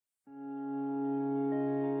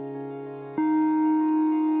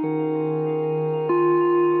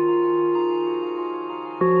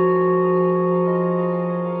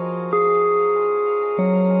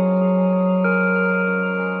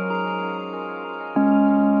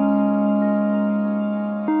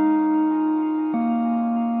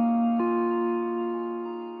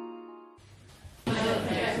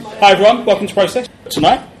Hi everyone, welcome to Process.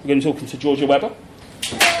 Tonight we're going to be talking to Georgia Webber.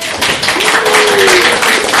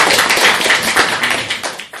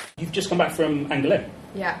 You've just come back from Angoulême.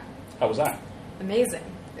 Yeah. How was that? Amazing.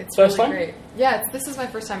 It's First really time? great. Yeah, this is my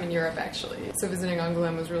first time in Europe actually. So visiting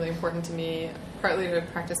Angoulême was really important to me, partly to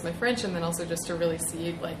practice my French and then also just to really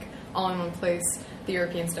see, like, all in one place, the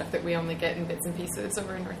European stuff that we only get in bits and pieces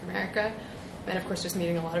over in North America. And of course just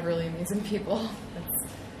meeting a lot of really amazing people.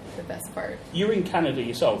 That's the best part. You're in Canada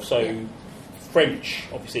yourself, so yeah. French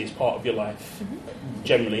obviously is part of your life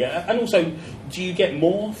generally. And also, do you get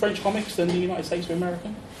more French comics than the United States or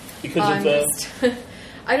America? Because of the...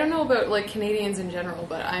 I don't know about like Canadians in general,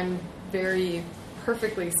 but I'm very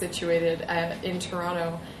perfectly situated in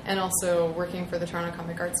Toronto and also working for the Toronto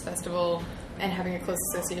Comic Arts Festival and having a close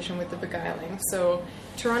association with the Beguiling. So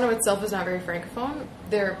Toronto itself is not very francophone.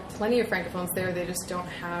 There are plenty of francophones there, they just don't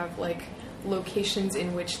have like locations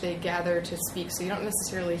in which they gather to speak, so you don't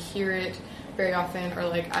necessarily hear it very often. Or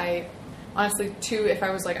like, I honestly too, if I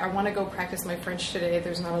was like, I want to go practice my French today,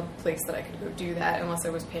 there's not a place that I could go do that unless I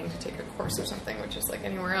was paying to take a course or something, which is like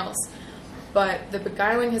anywhere else. But the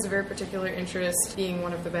Beguiling has a very particular interest, being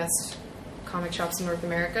one of the best comic shops in North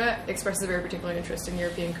America, expresses a very particular interest in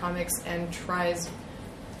European comics and tries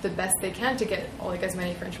the best they can to get like as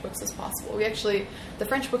many French books as possible. We actually, the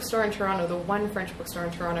French bookstore in Toronto, the one French bookstore in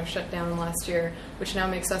Toronto shut down last year, which now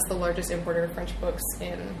makes us the largest importer of French books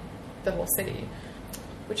in the whole city,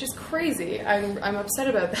 which is crazy. I'm upset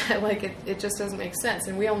about that. Like it just doesn't make sense.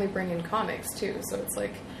 And we only bring in comics too, so it's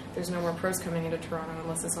like there's no more prose coming into Toronto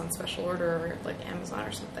unless it's on special order or like Amazon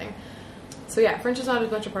or something. So yeah, French is not as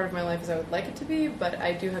much a part of my life as I would like it to be, but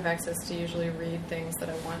I do have access to usually read things that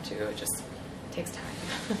I want to. It just takes time.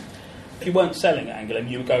 If you weren't selling at Angoulême,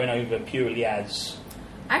 you were going over purely as...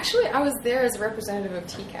 Actually, I was there as a representative of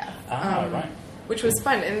TCAF. Right. Which was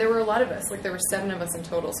fun, and there were a lot of us. Like, there were 7 of us in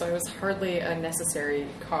total, so I was hardly a necessary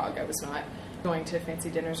cog. I was not going to fancy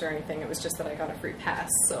dinners or anything. It was just that I got a free pass.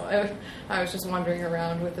 So I was just wandering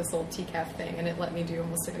around with this little TCAF thing, and it let me do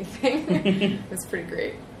almost anything. It was pretty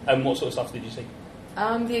great. And what sort of stuff did you see?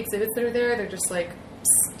 The exhibits that are there, they're just like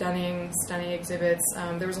stunning exhibits.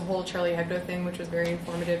 There was a whole Charlie Hebdo thing, which was very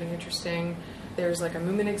informative and interesting. There's like a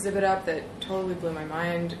Moomin exhibit up that totally blew my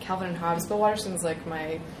mind. Calvin and Hobbes. Bill Watterson's like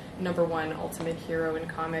my #1 ultimate hero in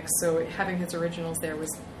comics, so having his originals there was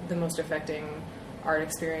the most affecting art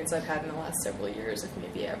experience I've had in the last several years, if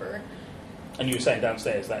maybe ever. And you were saying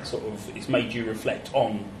downstairs that sort of it's made you reflect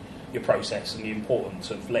on your process and the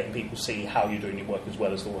importance of letting people see how you're doing your work as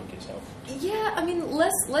well as the work itself. Yeah, I mean,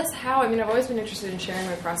 less how. I mean, I've always been interested in sharing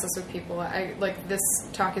my process with people. I like this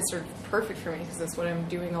talk is sort of perfect for me because that's what I'm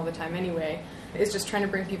doing all the time anyway. Is just trying to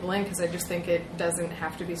bring people in because I just think it doesn't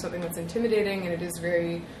have to be something that's intimidating, and it's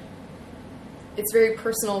very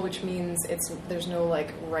personal, which means there's no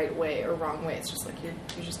like right way or wrong way. It's just like you're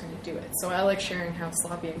just going to do it. So I like sharing how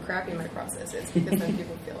sloppy and crappy my process is because then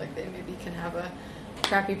people feel like they maybe can have a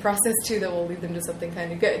crappy process too that will lead them to something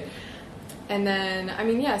kind of good. And then, I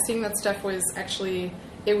mean, yeah, seeing that stuff was actually,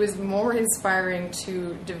 it was more inspiring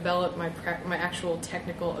to develop my actual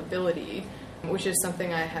technical ability, which is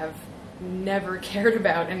something I have never cared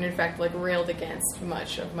about and in fact like railed against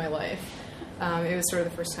much of my life. It was sort of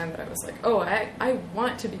the first time that I was like, oh, I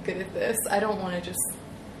want to be good at this. I don't want to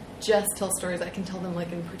just tell stories. I can tell them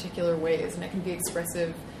like in particular ways and I can be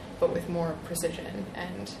expressive but with more precision.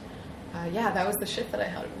 And yeah, that was the shift that I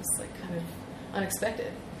had. It was like kind of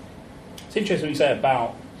unexpected. It's interesting what you say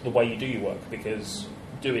about the way you do your work, because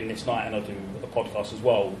doing this night, and I do a podcast as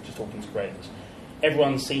well, just talking to creators,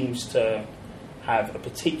 everyone seems to have a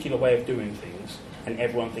particular way of doing things, and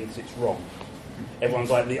everyone thinks it's wrong. Everyone's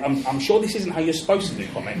like, I'm sure this isn't how you're supposed to do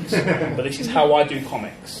comics, but this is how I do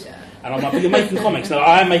comics. Yeah. And I'm like, but you're making comics. No,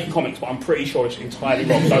 I am making comics, but I'm pretty sure it's entirely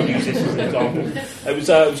wrong. Don't use this as an example. It was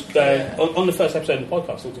on the first episode of the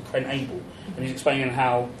podcast, it was Trent Abel, and he's explaining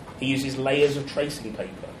how he uses layers of tracing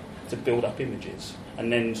paper to build up images,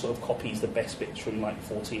 and then sort of copies the best bits from like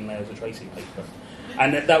 14 layers of tracing paper.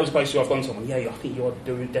 And that was basically, I've gone to someone, I think you're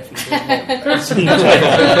definitely doing wrong.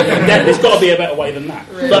 There's got to be a better way than that.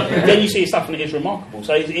 Really? But then you see his stuff and it is remarkable.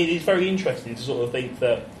 So it's very interesting to sort of think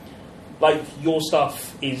that, like, your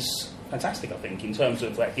stuff is fantastic, I think, in terms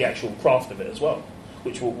of like the actual craft of it as well,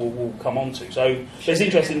 which we'll come on to. So it's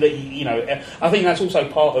interesting that, you know, I think that's also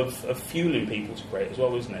part of fueling people to create as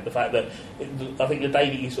well, isn't it? The fact that, I think the day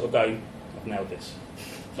that you sort of go, I've nailed this.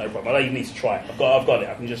 No problem. I don't even need to try it. I've got it.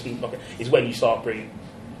 I can just look. It's when you start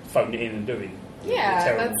phoning it in and doing.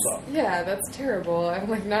 That's terrible. I'm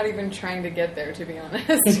like not even trying to get there, to be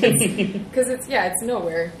honest, because it's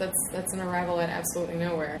nowhere. That's an arrival at absolutely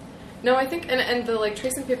nowhere. No, I think and the like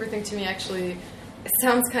tracing paper thing to me actually it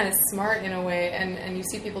sounds kind of smart in a way, and you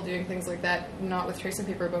see people doing things like that, not with tracing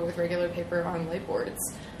paper, but with regular paper on light boards.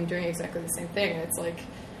 I'm doing exactly the same thing. It's like,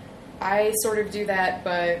 I sort of do that,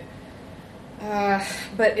 but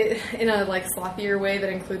in a like sloppier way that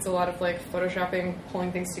includes a lot of like photoshopping,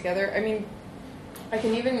 pulling things together. I mean, I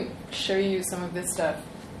can even show you some of this stuff.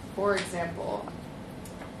 For example,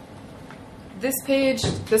 this page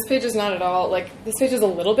is not at all, like, this page is a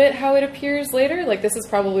little bit how it appears later. Like, this is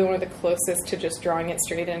probably one of the closest to just drawing it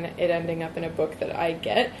straight and it ending up in a book that I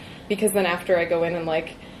get, because then after I go in and,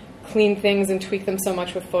 like, clean things and tweak them so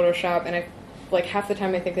much with Photoshop, and I, like, half the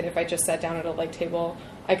time I think that if I just sat down at a light table,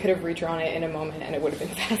 I could have redrawn it in a moment and it would have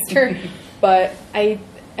been faster. But I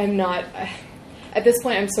am not... At this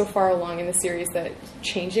point, I'm so far along in the series that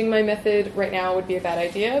changing my method right now would be a bad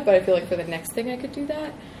idea, but I feel like for the next thing I could do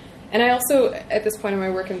that. And I also, at this point in my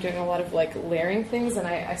work, I'm doing a lot of like layering things, and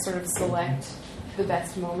I sort of select the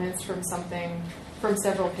best moments from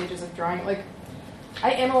several pages of drawing. Like,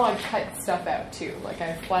 I analog cut stuff out too. Like,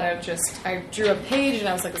 I flat out I drew a page and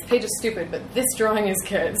I was like, this page is stupid, but this drawing is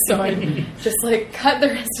good. So I just like cut the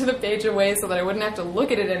rest of the page away so that I wouldn't have to look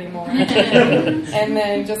at it anymore. And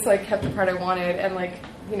then just like kept the part I wanted. And like,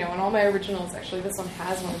 you know, in all my originals, actually this one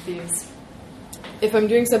has one of these. If I'm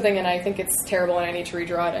doing something and I think it's terrible and I need to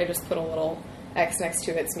redraw it, I just put a little X next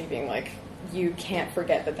to it. It's me being like, you can't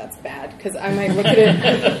forget that that's bad, because I might look at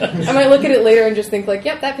it later and just think like,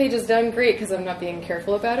 yep, that page is done great, because I'm not being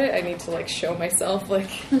careful about it. I need to like show myself like,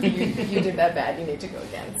 you did that bad, you need to go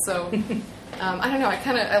again. So I don't know,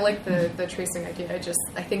 I like the tracing idea.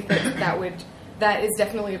 I think that is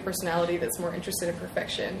definitely a personality that's more interested in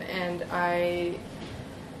perfection, and I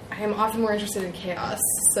am often more interested in chaos,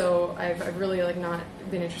 so I've really like not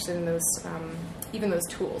been interested in those even those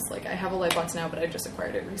tools. Like, I have a Lightbox now, but I just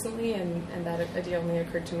acquired it recently, and that idea only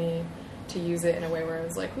occurred to me to use it in a way where I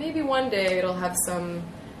was like, maybe one day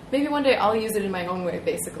I'll use it in my own way,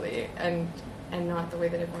 basically, and not the way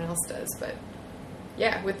that everyone else does. But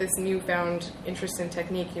yeah, with this newfound interest in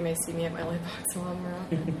technique, you may see me at my Lightbox a lot more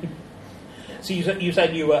often. Yeah. So you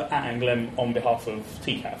said you were at Anglem on behalf of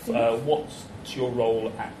TCAF. Mm-hmm. What's your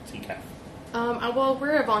role at TCAF? Well,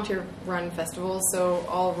 we're a volunteer-run festival, so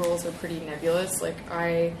all roles are pretty nebulous. Like,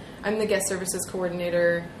 I'm the guest services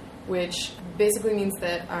coordinator, which basically means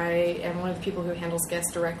that I am one of the people who handles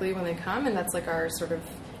guests directly when they come, and that's like our sort of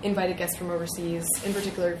invited guests from overseas, in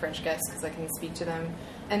particular French guests, because I can speak to them.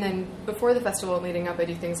 And then before the festival and leading up, I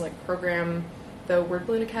do things like program the Word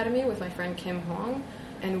Balloon Academy with my friend Kim Hong,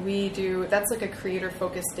 and that's like a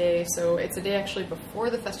creator-focused day, so it's a day actually before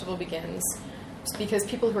the festival begins, because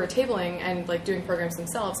people who are tabling and like doing programs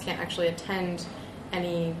themselves can't actually attend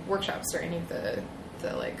any workshops or any of the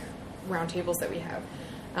like round tables that we have.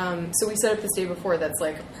 So we set up this day before that's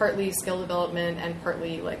like partly skill development and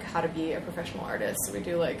partly like how to be a professional artist. So we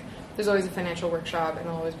do like, there's always a financial workshop, and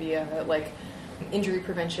there'll always be a like injury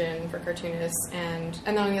prevention for cartoonists, and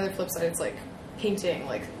then on the other flip side, it's like painting,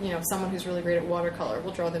 like, you know, someone who's really great at watercolor,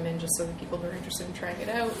 we'll draw them in just so that people who are interested in trying it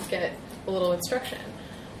out get a little instruction.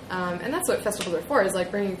 And that's what festivals are for, is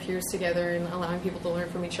like bringing peers together and allowing people to learn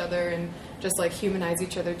from each other and just like humanize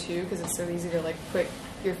each other too, because it's so easy to like put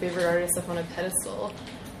your favorite artist up on a pedestal.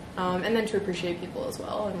 And then to appreciate people as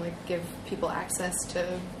well, and like give people access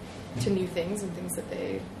to new things and things that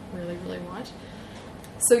they really, really want.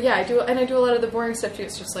 So yeah, I do a lot of the boring stuff too.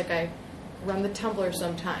 It's just like I run the Tumblr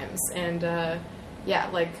sometimes, and yeah,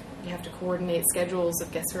 like you have to coordinate schedules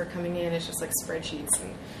of guests who are coming in. It's just like spreadsheets,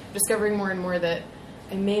 and discovering more and more that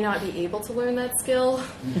I may not be able to learn that skill.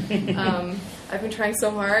 I've been trying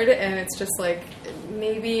so hard, and it's just like,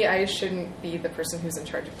 maybe I shouldn't be the person who's in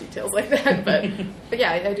charge of details like that. But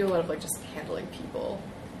yeah, I do a lot of like just handling people.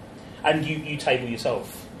 And you table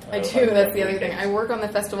yourself? I do, that's the other thing. I work on the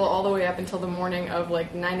festival all the way up until the morning of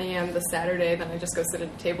like 9 a.m. the Saturday, then I just go sit at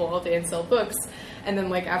a table all day and sell books. And then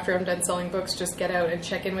like after I'm done selling books, just get out and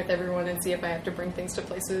check in with everyone and see if I have to bring things to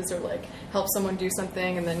places or like help someone do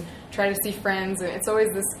something, and then try to see friends. And it's always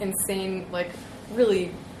this insane, like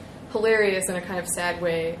really hilarious in a kind of sad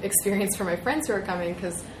way experience for my friends who are coming,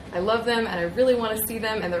 because I love them and I really want to see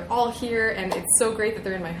them, and they're all here, and it's so great that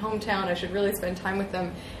they're in my hometown. I should really spend time with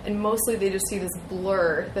them. And mostly they just see this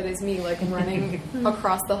blur that is me like running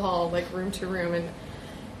across the hall, like room to room. And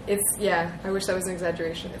it's, yeah, I wish that was an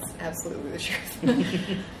exaggeration. It's absolutely the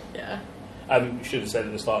truth. Yeah. You should have said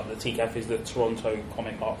at the start that TCAF is the Toronto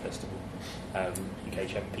Comic Art Festival, in case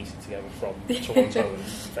you haven't pieced it together from Toronto and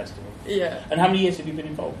festival. Yeah. And how many years have you been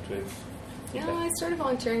involved with TCAF? Yeah, I started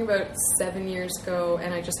volunteering about 7 years ago,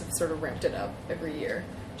 and I just have sort of ramped it up every year.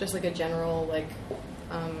 Just like a general, like,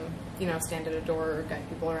 stand at a door, guide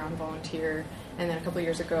people around, volunteer. And then a couple of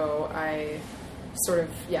years ago, I sort of,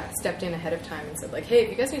 stepped in ahead of time and said, like, hey, if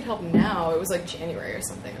you guys need help now, it was like January or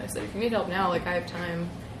something, and I said, if you need help now, like, I have time,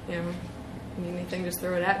 you know, need anything, just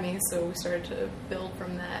throw it at me. So we started to build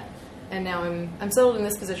from that. And now I'm settled in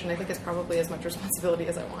this position. I think it's probably as much responsibility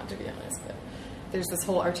as I want, to be honest. But there's this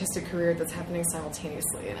whole artistic career that's happening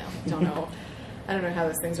simultaneously, and I don't know how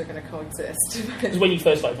those things are going to coexist. Because when you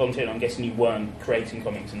first started volunteering, I'm guessing you weren't creating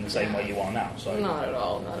comics in the same way you are now. So not at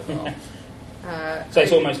all. So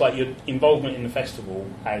it's almost like your involvement in the festival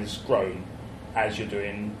has grown as you're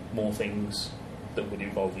doing more things that would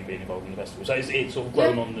involve you being involved in the festival. So it's sort of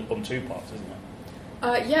grown on two parts, isn't it?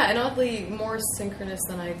 And oddly more synchronous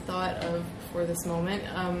than I thought of for this moment,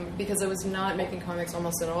 because I was not making comics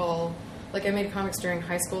almost at all. Like, I made comics during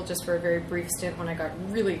high school just for a very brief stint when I got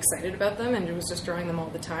really excited about them and was just drawing them all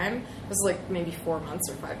the time. It was like maybe 4 months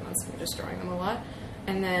or 5 months of just drawing them a lot.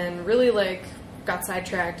 And then really, like, got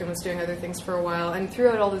sidetracked and was doing other things for a while. And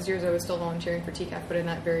throughout all those years, I was still volunteering for TCAF, but in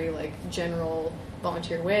that very, like, general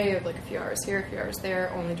volunteer way of, like, a few hours here, a few hours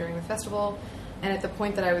there, only during the festival. And at the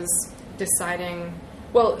point that I was deciding...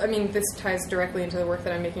 Well, I mean, this ties directly into the work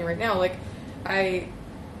that I'm making right now. Like, I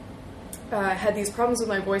had these problems with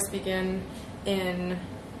my voice begin in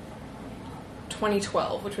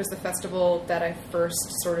 2012, which was the festival that I first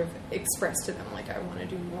sort of expressed to them, like, I want to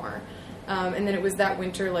do more. And then it was that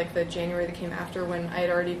winter, like the January that came after, when I had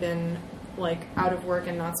already been, like, out of work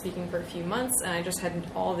and not speaking for a few months, and I just had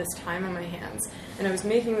all this time on my hands. And I was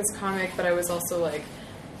making this comic, but I was also, like,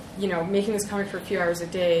 you know, making this comic for a few hours a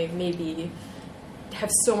day, maybe... have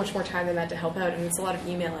so much more time than that to help out, and it's a lot of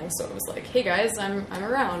emailing. So it was like, hey guys, I'm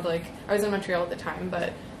around. Like, I was in Montreal at the time,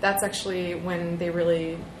 but that's actually when they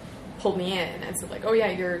really pulled me in and said, like, oh yeah,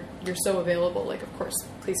 you're so available, like, of course,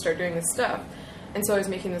 please start doing this stuff. And so I was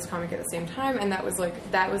making this comic at the same time, and that was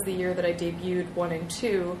the year that I debuted 1 and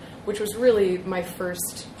 2, which was really my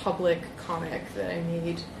first public comic that I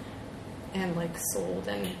made and, like, sold,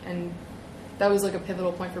 and that was, like, a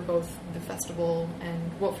pivotal point for both the festival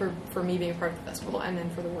and, well, for me being part of the festival, and then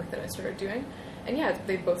for the work that I started doing. And yeah,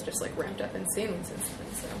 they both just, like, ramped up insanely since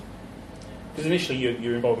then, so. Because initially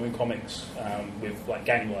your involvement in comics with, like,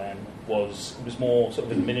 Gangland was more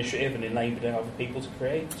sort of administrative and enabling other people to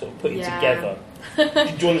create, sort of putting together. Do you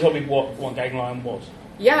want to tell me what Gangland was?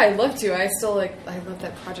 Yeah, I'd love to. I love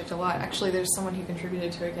that project a lot. Actually, there's someone who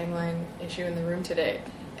contributed to a Gangland issue in the room today.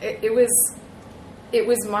 It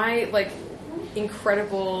was my, like,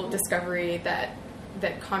 incredible discovery that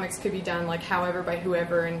comics could be done, like, however, by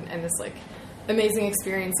whoever, and this, like, amazing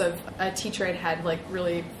experience of a teacher I'd had, like,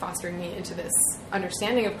 really fostering me into this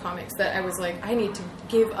understanding of comics, that I was like, I need to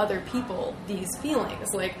give other people these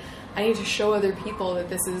feelings. Like, I need to show other people that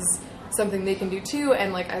this is something they can do too.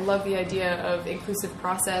 And, like, I love the idea of inclusive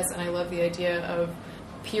process, and I love the idea of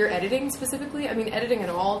peer editing specifically. I mean, editing at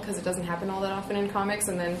all, because it doesn't happen all that often in comics,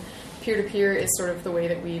 and then peer-to-peer is sort of the way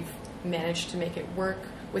that we've managed to make it work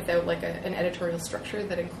without, like, an editorial structure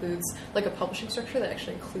that includes, like, a publishing structure that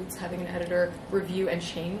actually includes having an editor review and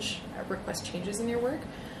request changes in your work.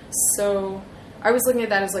 So I was looking at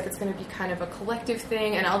that as, like, it's going to be kind of a collective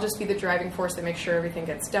thing, and I'll just be the driving force that makes sure everything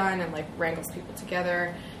gets done and, like, wrangles people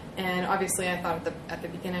together. And obviously I thought at the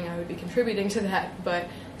beginning I would be contributing to that, but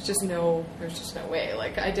there's just no way.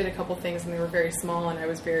 Like, I did a couple things and they were very small, and I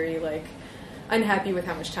was very, like, unhappy with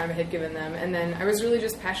how much time I had given them. And then I was really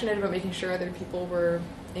just passionate about making sure other people were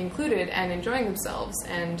included and enjoying themselves.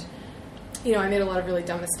 And, you know, I made a lot of really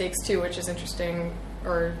dumb mistakes too, which is interesting,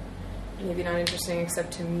 or maybe not interesting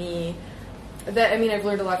except to me. That, I mean, I've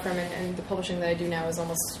learned a lot from it, and the publishing that I do now is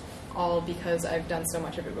almost all because I've done so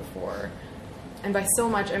much of it before. And by so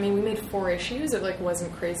much, I mean, we made 4 issues. It, like,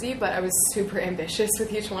 wasn't crazy, but I was super ambitious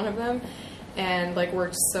with each one of them. And, like,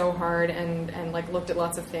 worked so hard and like, looked at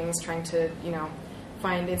lots of things, trying to, you know,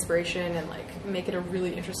 find inspiration and, like, make it a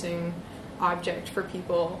really interesting object for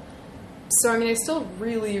people. So, I mean, I still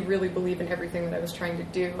really, really believe in everything that I was trying to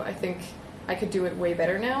do. I think I could do it way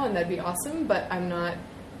better now, and that'd be awesome, but I'm not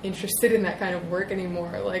interested in that kind of work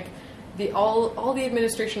anymore. Like, all the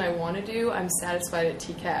administration I want to do, I'm satisfied at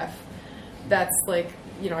TCAF. That's, like,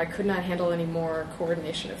 you know, I could not handle any more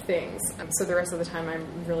coordination of things. So the rest of the time I'm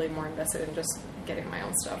really more invested in just getting my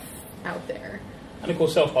own stuff out there. And of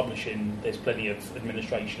course, self-publishing, there's plenty of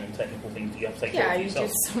administration and technical things that you have to take care of yourself. Yeah, you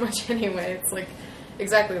do so much anyway. It's like,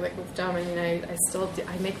 exactly like with Dumb, I mean,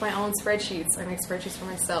 I make my own spreadsheets. I make spreadsheets for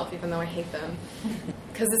myself, even though I hate them.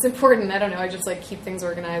 Because it's important. I don't know, I just, like, keep things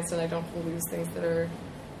organized and I don't lose things that are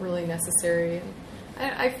really necessary.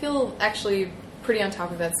 And I feel actually pretty on top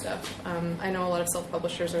of that stuff. I know a lot of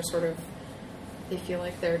self-publishers are sort of, they feel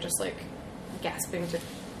like they're just, like, gasping to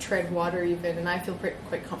tread water even, and I feel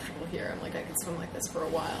quite comfortable here. I'm like, I could swim like this for a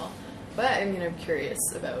while. But I'm curious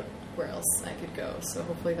about where else I could go. So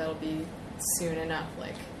hopefully that'll be soon enough.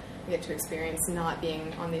 Like, I get to experience not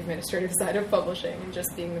being on the administrative side of publishing and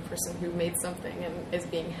just being the person who made something and is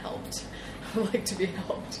being helped. I like to be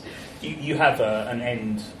helped. You have an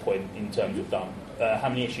end point in terms of done. How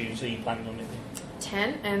many issues are you planning on doing?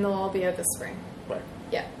 10, and they'll all be out this spring. Right.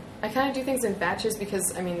 Yeah. I kind of do things in batches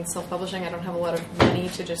because, self-publishing, I don't have a lot of money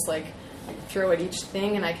to just, throw at each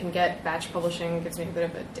thing, and I can get batch publishing, gives me a bit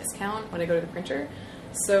of a discount when I go to the printer.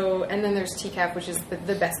 So, and then there's TCAF, which is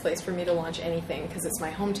the best place for me to launch anything because it's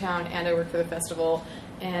my hometown and I work for the festival,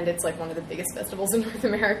 and it's one of the biggest festivals in North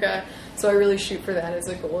America. So I really shoot for that as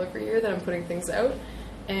a goal every year that I'm putting things out.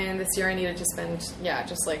 And this year I needed to spend,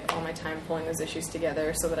 just all my time pulling those issues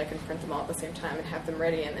together so that I can print them all at the same time and have them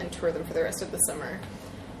ready and then tour them for the rest of the summer.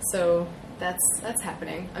 So that's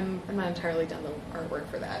happening. I'm not entirely done the artwork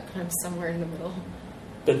for that, but I'm somewhere in the middle.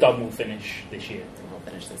 The done will finish this year. I'll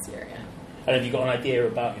finish this year, yeah. And have you got an idea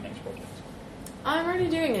about your next project? I'm already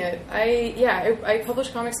doing it. I publish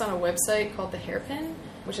comics on a website called The Hairpin,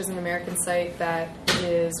 which is an American site that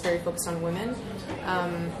is very focused on women,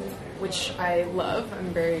 which I love.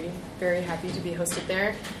 I'm very, very happy to be hosted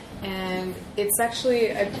there. And it's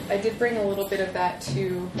actually, I did bring a little bit of that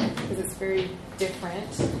too, because it's very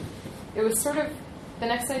different. It was the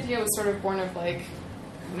next idea was born of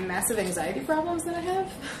massive anxiety problems that I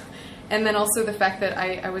have. And then also the fact that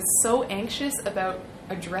I was so anxious about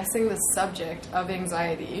addressing the subject of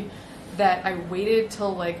anxiety that I waited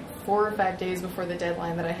till 4 or 5 days before the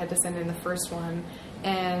deadline that I had to send in the first one.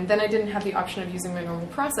 And then I didn't have the option of using my normal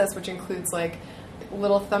process, which includes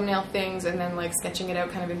little thumbnail things and then sketching it out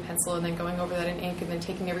kind of in pencil and then going over that in ink and then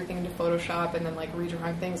taking everything into Photoshop and then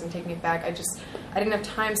redrawing things and taking it back. I didn't have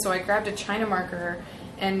time, so I grabbed a China marker,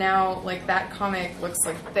 and now that comic looks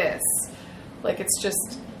like this.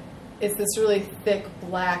 It's this really thick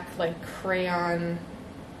black crayon,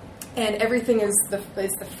 and everything is the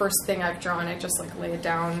first thing I've drawn. I just lay it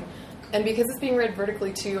down. And because it's being read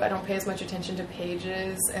vertically too, I don't pay as much attention to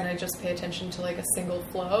pages, and I just pay attention to a single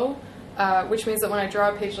flow. Which means that when I draw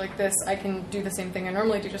a page like this, I can do the same thing I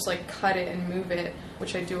normally do, just cut it and move it,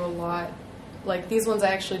 which I do a lot. These ones I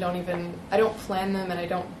actually I don't plan them and I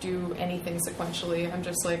don't do anything sequentially. I'm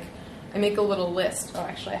just I make a little list. Oh,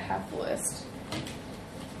 actually I have the list.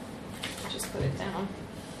 I'll just put it down.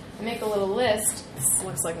 I make a little list. This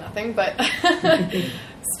looks like nothing, but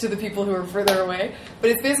it's to the people who are further away.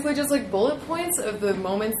 But it's basically just bullet points of the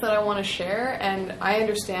moments that I want to share, and I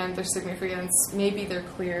understand their significance. Maybe they're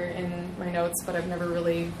clear in my notes, but I've never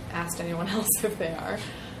really asked anyone else if they are.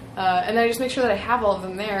 And then I just make sure that I have all of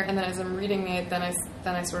them there, and then as I'm reading it, then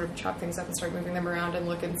I sort of chop things up and start moving them around and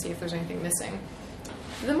look and see if there's anything missing.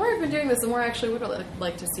 The more I've been doing this, the more I actually would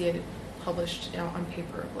like to see it published on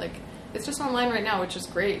paper. It's just online right now, which is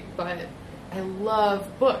great, but I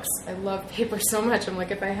love books. I love paper so much. I'm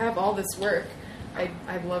if I have all this work,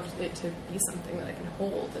 I'd love it to be something that I can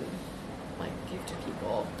hold and give to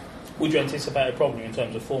people. Would you anticipate a problem in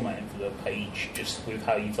terms of formatting for the page, just with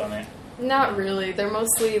how you've done it? Not really. They're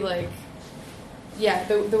mostly the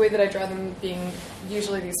way that I draw them being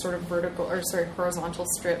usually these sort of horizontal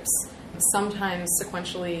strips. Sometimes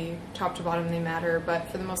sequentially, top to bottom, they matter, but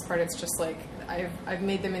for the most part, it's just I've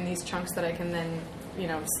made them in these chunks that I can then,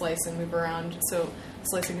 slice and move around. So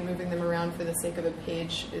slicing and moving them around for the sake of a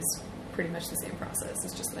page is pretty much the same process.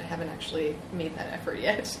 It's just that I haven't actually made that effort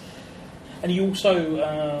yet. And you also,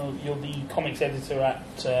 you're the comics editor at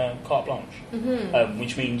Carte Blanche,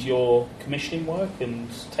 which means you're commissioning work and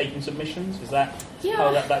taking submissions. Is that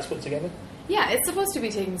how that's put together? Yeah, it's supposed to be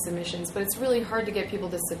taking submissions, but it's really hard to get people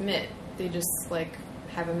to submit. They just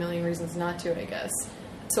have a million reasons not to, I guess.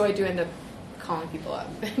 So I do end up calling people up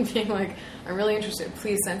and being I'm really interested,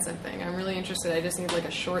 please send something. I'm really interested, I just need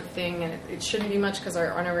a short thing, and it shouldn't be much because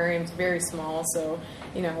our honorarium is very small, so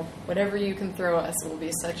whatever you can throw us will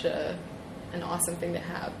be such an awesome thing to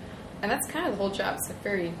have. And that's kind of the whole job. It's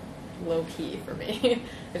very low key for me.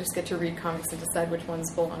 I just get to read comics and decide which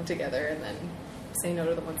ones belong together and then say no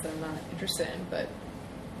to the ones that I'm not interested in, but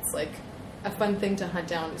it's a fun thing to hunt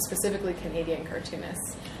down, specifically Canadian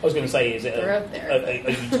cartoonists. I was going to say, is it they're out there. Are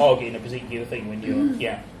you targeting a particular thing when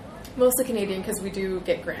you're, Mostly Canadian, because we do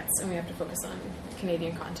get grants and we have to focus on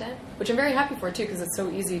Canadian content, which I'm very happy for too, because it's so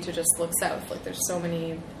easy to just look south. There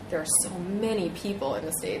are so many people in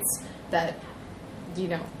the States that,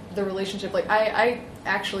 the relationship, I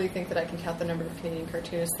actually think that I can count the number of Canadian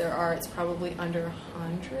cartoonists there are. It's probably under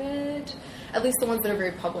 100, at least the ones that are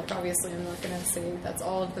very public. Obviously, I'm not going to say that's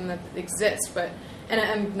all of them that exist, and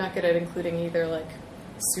I'm not good at including either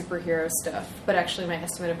superhero stuff, but actually my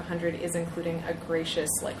estimate of 100 is including a gracious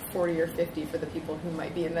like 40 or 50 for the people who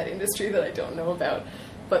might be in that industry that I don't know about.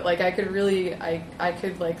 But like I could really, I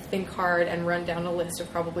could like think hard and run down a list of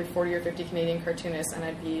probably 40 or 50 Canadian cartoonists, and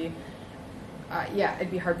I'd be, I'd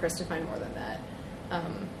be hard pressed to find more than that.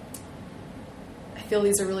 I feel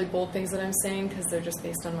these are really bold things that I'm saying because they're just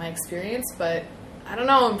based on my experience, but I don't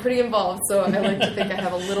know, I'm pretty involved, so I like to think I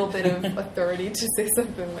have a little bit of authority to say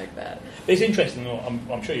something like that. It's interesting,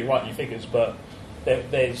 I'm sure you're right in your figures, but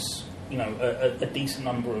there's a decent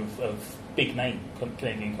number of big name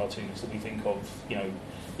Canadian cartoonists that we think of,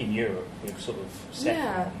 in Europe with sort of set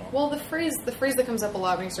and whatnot. Well, the phrase that comes up a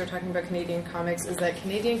lot when you start talking about Canadian comics is that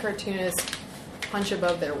Canadian cartoonists punch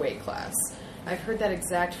above their weight class. I've heard that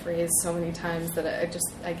exact phrase so many times that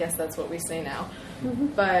I guess that's what we say now. Mm-hmm.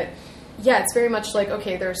 But yeah, it's very much like,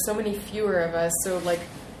 okay, there are so many fewer of us, so like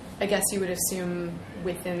I guess you would assume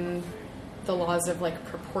within the laws of like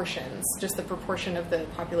proportions, just the proportion of the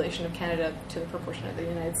population of Canada to the proportion of the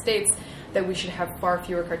United States, that we should have far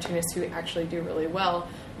fewer cartoonists who actually do really well.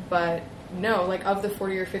 But no, like of the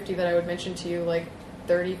 40 or 50 that I would mention to you, like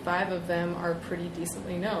 35 of them are pretty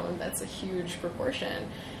decently known. That's a huge proportion.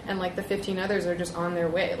 And like the 15 others are just on their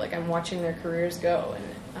way. Like I'm watching their careers go,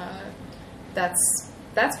 and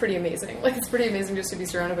that's pretty amazing. Like it's pretty amazing just to be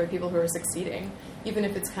surrounded by people who are succeeding, even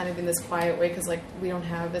if it's kind of in this quiet way, because like we don't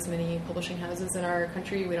have as many publishing houses in our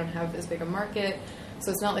country, we don't have as big a market,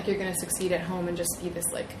 so it's not like you're going to succeed at home and just be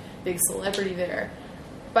this like big celebrity there.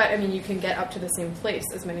 But I mean, you can get up to the same place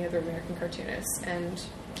as many other American cartoonists, and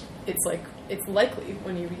it's likely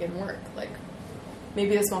when you begin work. Like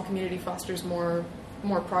maybe a small community fosters more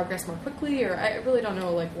progress more quickly, or I really don't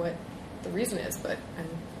know like what the reason is, but I'm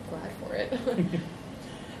glad for it.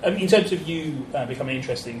 In terms of you becoming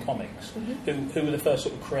interested in comics, mm-hmm. who were the first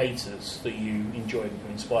sort of creators that you enjoyed and who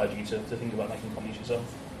inspired you to think about making comics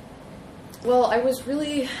yourself? Well, I was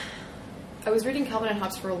reading Calvin and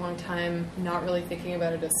Hobbes for a long time, not really thinking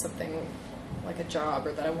about it as something like a job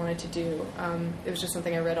or that I wanted to do. It was just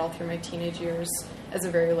something I read all through my teenage years as a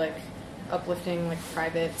very like uplifting, like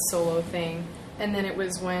private solo thing. And then it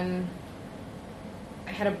was when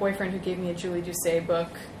I had a boyfriend who gave me a Julie Doucet book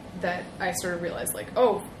that I sort of realized, like,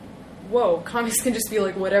 oh, whoa, comics can just be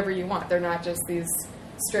like whatever you want. They're not just these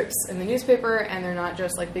strips in the newspaper, and they're not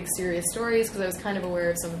just like big serious stories, because I was kind of aware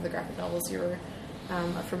of some of the graphic novels you were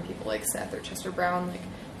from people like Seth or Chester Brown. Like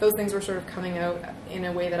those things were sort of coming out in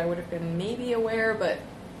a way that I would have been maybe aware, but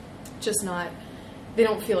just not, they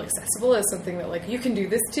don't feel accessible as something that like you can do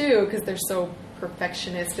this too, because they're so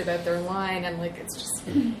perfectionist about their line, and like it's just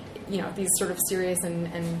these sort of serious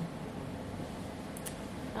and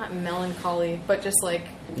not melancholy, but just like...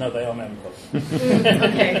 No, they are melancholy.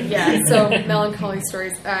 Okay, yeah. So melancholy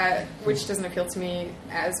stories, which doesn't appeal to me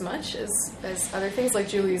as much as other things. Like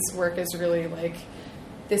Julie's work is really like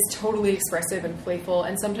this totally expressive and playful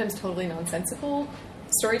and sometimes totally nonsensical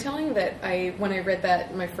storytelling that when I read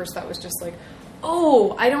that, my first thought was just like,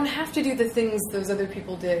 oh, I don't have to do the things those other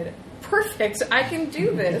people did. Perfect, I can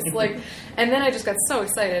do this. Like, and then I just got so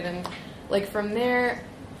excited, and like from there,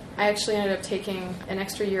 I actually ended up taking an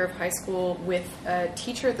extra year of high school with a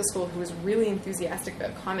teacher at the school who was really enthusiastic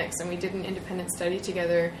about comics, and we did an independent study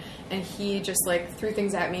together, and he just like threw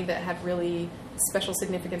things at me that had really special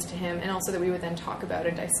significance to him, and also that we would then talk about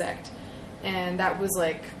and dissect. And that was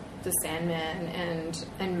like The Sandman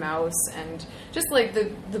and Mouse, and just like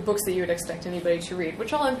the books that you would expect anybody to read,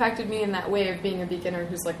 which all impacted me in that way of being a beginner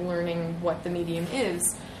who's like learning what the medium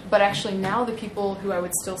is. But actually now the people who I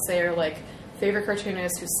would still say are like favorite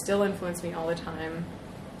cartoonists who still influence me all the time,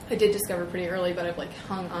 I did discover pretty early, but I've like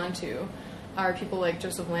hung on to, are people like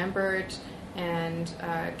Joseph Lambert and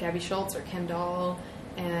Gabby Schultz or Ken Dahl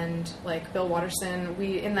and like Bill Watterson.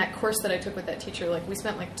 In that course that I took with that teacher, like we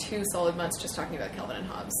spent like 2 solid months just talking about Calvin and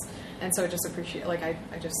Hobbes, and so I just appreciate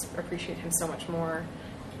him so much more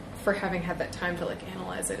for having had that time to like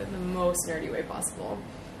analyze it in the most nerdy way possible.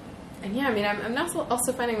 And yeah, I mean, I'm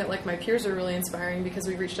also finding that like my peers are really inspiring, because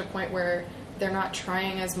we've reached a point where they're not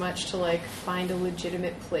trying as much to like find a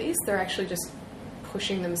legitimate place. They're actually just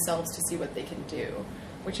pushing themselves to see what they can do,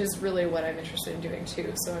 which is really what I'm interested in doing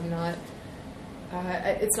too. So I'm not,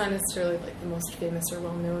 it's not necessarily like the most famous or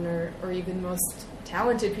well-known or even most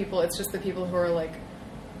talented people. It's just the people who are like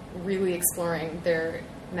really exploring their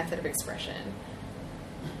method of expression.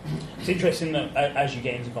 It's interesting that as you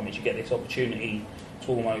get into comics, you get this opportunity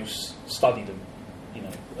to almost study them.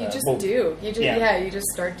 You just do. You just you just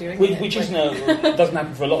start doing it. Which doesn't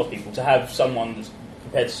happen for a lot of people, to have someone that's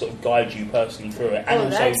prepared to sort of guide you personally through it.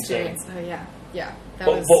 And that also experience. Yeah, That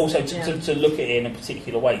but was, also yeah. to look at it in a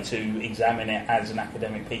particular way, to examine it as an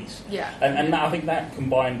academic piece. Yeah. And that, I think that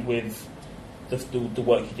combined with the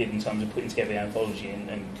work you did in terms of putting together the anthology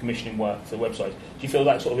and commissioning work for the website, do you feel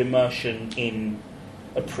that sort of immersion in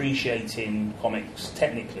appreciating comics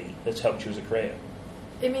technically has helped you as a creator?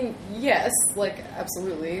 I mean, yes, like,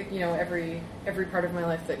 absolutely. You know, every part of my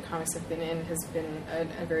life that comics have been in has been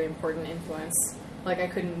a very important influence. Like, I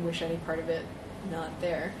couldn't wish any part of it not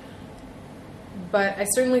there. But I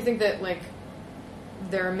certainly think that, like,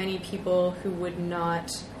 there are many people who would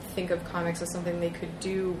not think of comics as something they could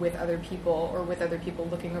do with other people, or with other people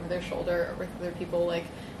looking over their shoulder, or with other people, like,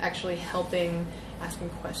 actually helping, asking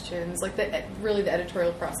questions. Like, really the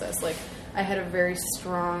editorial process. Like, I had a very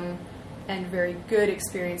strong and very good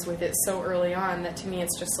experience with it so early on that to me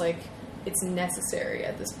it's just like, it's necessary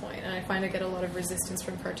at this point. And I find I get a lot of resistance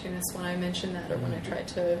from cartoonists when I mention that, or when I try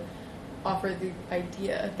to offer the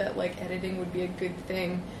idea that, like, editing would be a good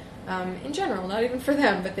thing. In general, not even for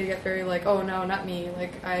them, but they get very like, oh no, not me.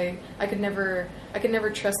 Like, I could never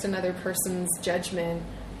trust another person's judgment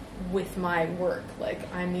with my work. Like,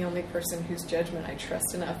 I'm the only person whose judgment I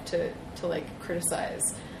trust enough to like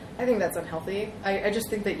criticize. I think that's unhealthy. I just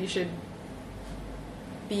think that you should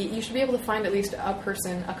be able to find at least a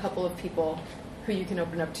person, a couple of people who you can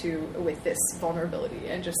open up to with this vulnerability,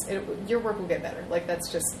 and just your work will get better. Like,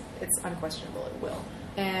 that's just, it's unquestionable, it will.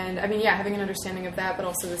 And I mean, yeah, having an understanding of that, but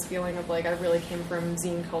also this feeling of like, I really came from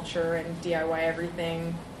zine culture and DIY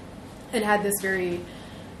everything, and had this very,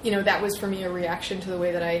 you know, that was for me a reaction to the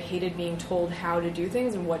way that I hated being told how to do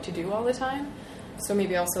things and what to do all the time. So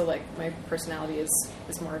maybe also, like, my personality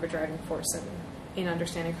is more of a driving force in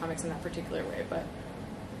understanding comics in that particular way. But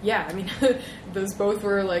yeah, I mean, those both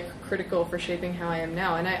were, like, critical for shaping how I am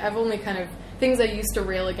now. And I've only kind of, things I used to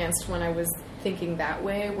rail against when I was thinking that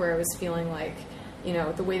way, where I was feeling like, you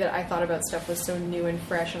know, the way that I thought about stuff was so new and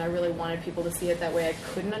fresh, and I really wanted people to see it that way. I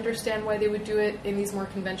couldn't understand why they would do it in these more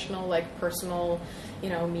conventional, like, personal, you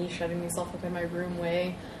know, me shutting myself up in my room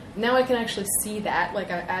way. Now I can actually see that,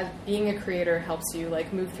 like, as being a creator helps you,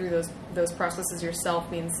 like, move through those processes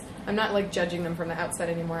yourself. Means I'm not, like, judging them from the outside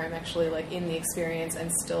anymore. I'm actually, like, in the experience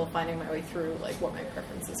and still finding my way through, like, what my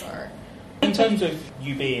preferences are. In terms of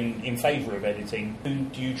you being in favour of editing, who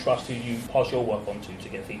do you trust, who you pass your work on to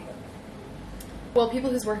get feedback? Well, people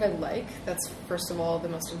whose work I like, that's first of all the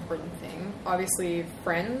most important thing. Obviously,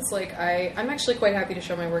 friends. Like, I'm actually quite happy to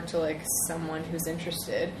show my work to, like, someone who's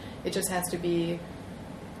interested. It just has to be,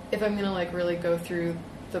 if I'm going to, like, really go through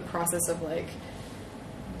the process of, like,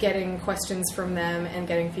 getting questions from them and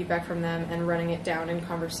getting feedback from them and running it down in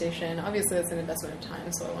conversation, obviously that's an investment of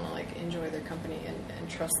time, so I want to, like, enjoy their company and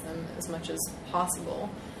trust them as much as possible.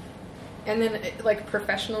 And then, like,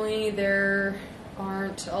 professionally, there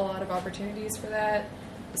aren't a lot of opportunities for that,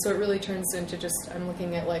 so it really turns into just, I'm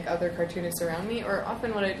looking at, like, other cartoonists around me, or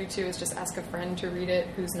often what I do too is just ask a friend to read it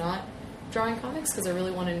who's not drawing comics, because I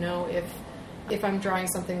really want to know if I'm drawing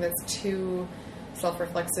something that's too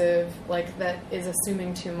self-reflexive, like, that is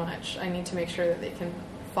assuming too much. I need to make sure that they can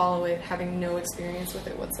follow it having no experience with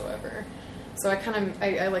it whatsoever. So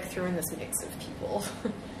I like throw in this mix of people.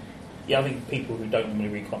 Yeah, I think people who don't normally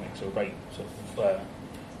read comics are a great sort of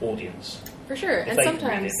audience. For sure. If and they sometimes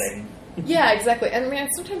can read it, then yeah, exactly. And I mean,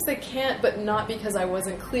 sometimes they can't, but not because I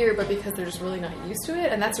wasn't clear, but because they're just really not used to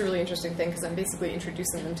it. And that's a really interesting thing, because I'm basically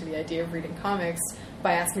introducing them to the idea of reading comics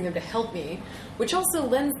by asking them to help me, which also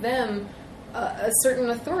lends them a certain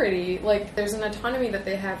authority. Like, there's an autonomy that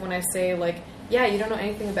they have when I say, like, yeah, you don't know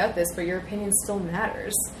anything about this, but your opinion still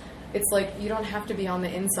matters. It's like, you don't have to be on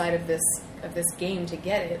the inside of this game to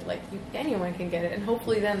get it. Like, anyone can get it, and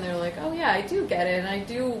hopefully then they're like, oh yeah, I do get it, and I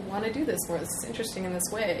do want to do this more. This is interesting in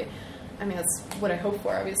this way. I mean, that's what I hope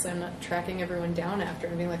for. Obviously, I'm not tracking everyone down after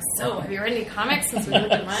and being like, so, have you read any comics since we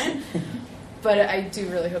looked at mine? But I do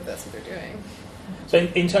really hope that's what they're doing. So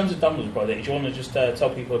in terms of Dumbledore Project, do you want to just tell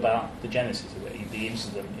people about the genesis of it, the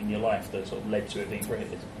incident in your life that sort of led to it being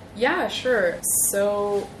created? Yeah, sure.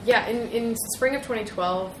 So, yeah, in spring of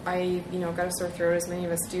 2012, I, got a sore throat, as many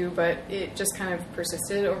of us do, but it just kind of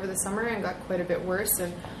persisted over the summer and got quite a bit worse.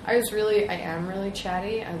 And I am really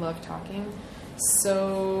chatty. I love talking.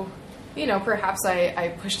 So, perhaps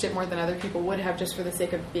I pushed it more than other people would have, just for the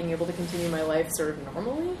sake of being able to continue my life sort of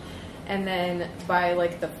normally. And then by,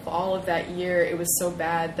 the fall of that year, it was so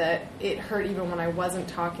bad that it hurt even when I wasn't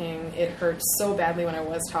talking. It hurt so badly when I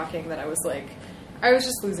was talking that I was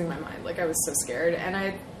just losing my mind. I was so scared. And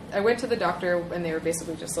I went to the doctor, and they were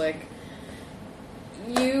basically just like,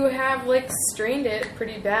 you have, like, strained it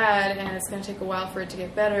pretty bad, and it's going to take a while for it to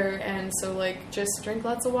get better, and so, like, just drink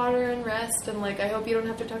lots of water and rest, and, like, I hope you don't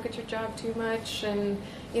have to talk at your job too much, and,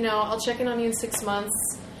 you know, I'll check in on you in 6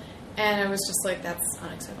 months. And I was just like, that's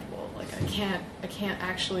unacceptable. Like, I can't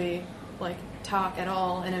actually, like, talk at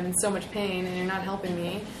all, and I'm in so much pain, and you're not helping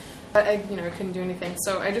me. But I couldn't do anything.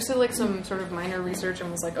 So I just did, like, some sort of minor research and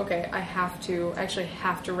was like, okay, I actually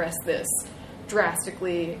have to rest this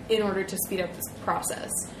drastically in order to speed up this process.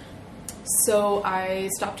 So I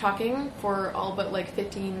stopped talking for all but, like,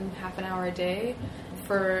 half an hour a day.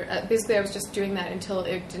 For basically, I was just doing that until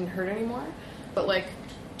it didn't hurt anymore. But, like,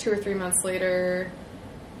 2 or 3 months later,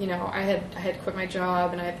 you know, I had quit my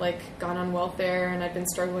job, and I'd, like, gone on welfare, and I'd been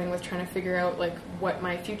struggling with trying to figure out, like, what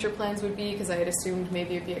my future plans would be, because I had assumed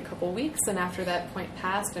maybe it'd be a couple weeks, and after that point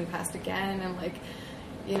passed and passed again, and, like,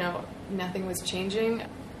 you know, nothing was changing.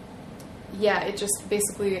 Yeah, it just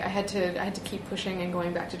basically I had to keep pushing and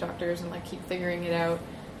going back to doctors and, like, keep figuring it out,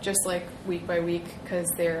 just, like, week by week, because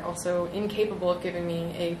they're also incapable of giving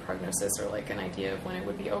me a prognosis or, like, an idea of when it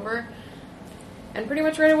would be over. And pretty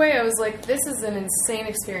much right away, I was like, this is an insane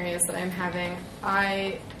experience that I'm having.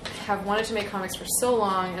 I have wanted to make comics for so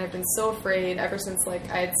long, and I've been so afraid ever since, like,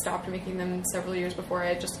 I had stopped making them several years before. I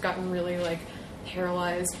had just gotten really, like,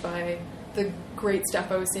 paralyzed by the great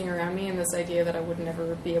stuff I was seeing around me and this idea that I would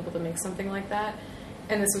never be able to make something like that.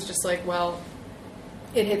 And this was just like, well,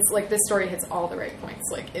 it hits, like, this story hits all the right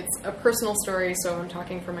points. Like, it's a personal story, so I'm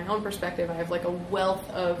talking from my own perspective. I have, like, a wealth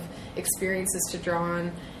of experiences to draw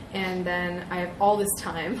on. And then I have all this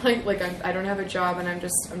time, like I don't have a job, and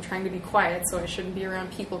I'm trying to be quiet, so I shouldn't be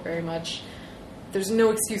around people very much. There's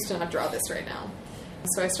no excuse to not draw this right now.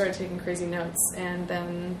 So I started taking crazy notes, and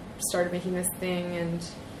then started making this thing, and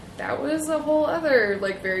that was a whole other,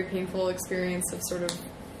 like, very painful experience of sort of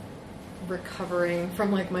recovering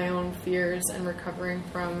from, like, my own fears and recovering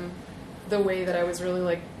from the way that I was really,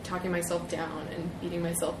 like, talking myself down and beating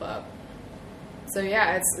myself up. So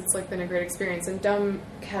yeah, it's like been a great experience. And Dumb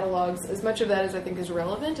catalogs, as much of that as I think is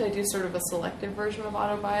relevant, I do sort of a selective version of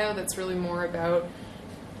Autobio that's really more about,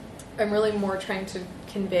 I'm really more trying to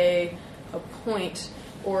convey a point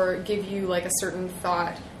or give you, like, a certain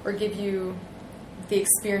thought or give you the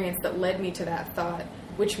experience that led me to that thought,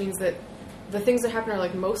 which means that the things that happen are,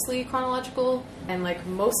 like, mostly chronological and, like,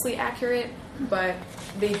 mostly accurate, but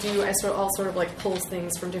they do, I'll sort of, like, pulls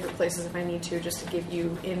things from different places if I need to, just to give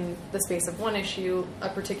you, in the space of one issue, a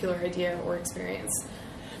particular idea or experience.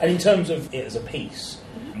 And in terms of it as a piece,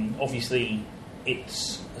 obviously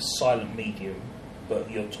it's a silent medium,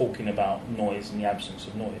 but you're talking about noise and the absence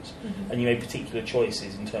of noise. Mm-hmm. And you made particular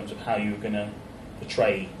choices in terms of how you were going to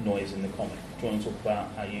portray noise in the comic. Do you want to talk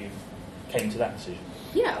about how you came to that decision?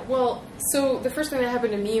 Yeah, well, so the first thing that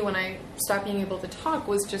happened to me when I stopped being able to talk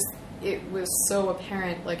was just, it was so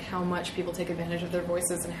apparent, like, how much people take advantage of their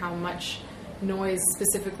voices and how much noise,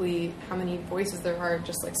 specifically how many voices there are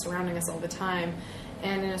just, like, surrounding us all the time.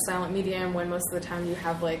 And in a silent medium, when most of the time you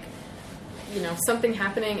have, like, you know, something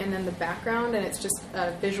happening and then the background, and it's just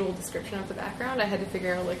a visual description of the background, I had to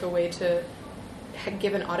figure out, like, a way to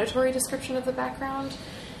give an auditory description of the background.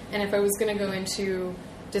 And if I was going to go into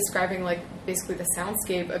describing, like, basically the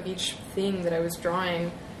soundscape of each thing that I was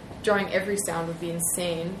drawing every sound would be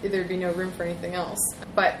insane. There'd be no room for anything else.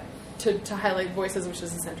 But to highlight voices, which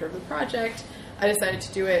is the center of the project, I decided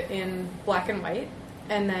to do it in black and white.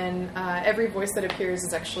 And then every voice that appears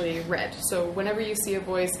is actually red. So whenever you see a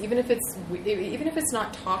voice, even if it's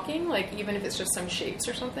not talking, like, even if it's just some shapes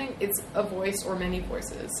or something, it's a voice or many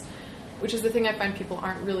voices, which is the thing I find people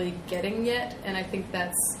aren't really getting yet. And I think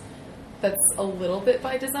that's a little bit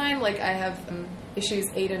by design. Like, I have issues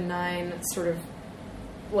 8 and 9 sort of,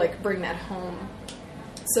 like, bring that home.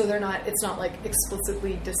 So it's not like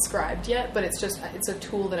explicitly described yet, but it's a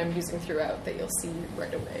tool that I'm using throughout that you'll see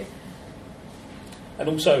right away. And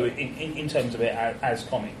also, in terms of it as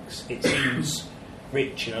comics, it seems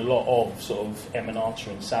rich in a lot of sort of emanata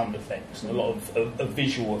and sound effects and a lot of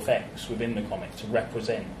visual effects within the comic to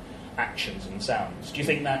represent actions and sounds. Do you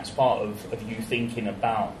think that's part of you thinking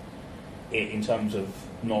about it in terms of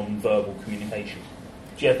non-verbal communication?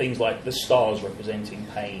 Do you have things like the stars representing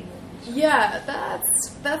pain? Yeah,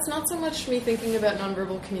 that's not so much me thinking about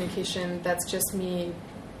nonverbal communication. That's just me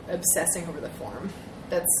obsessing over the form.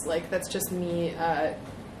 That's just me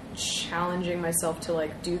challenging myself to,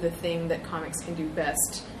 like, do the thing that comics can do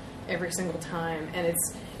best every single time. And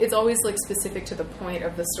it's always, like, specific to the point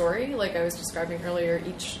of the story. Like I was describing earlier,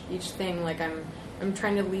 each thing, like, I'm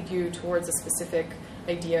trying to lead you towards a specific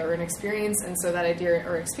idea or an experience, and so that idea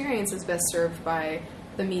or experience is best served by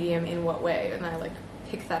the medium in what way. And I, like,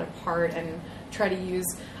 pick that apart and try to use,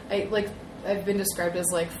 I've been described as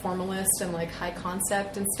like formalist and like high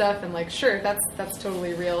concept and stuff, and like sure, that's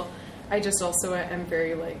totally real. I just also am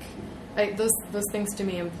very like those things to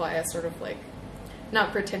me imply a sort of like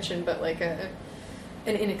not pretension, but like an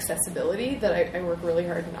inaccessibility that I work really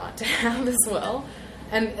hard not to have as well.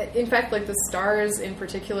 And in fact, like the stars in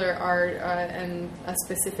particular are a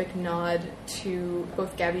specific nod to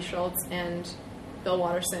both Gabby Schultz and Bill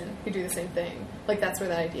Watterson, who do the same thing. Like that's where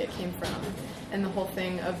that idea came from. And the whole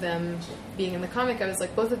thing of them being in the comic, I was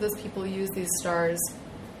like, both of those people use these stars.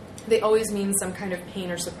 They always mean some kind of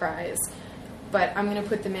pain or surprise. But I'm going to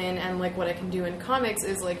put them in, and like what I can do in comics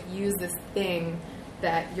is like use this thing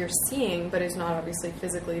that you're seeing, but is not obviously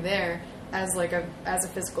physically there, as like a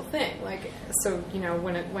physical thing. Like, so, you know,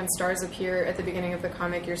 when stars appear at the beginning of the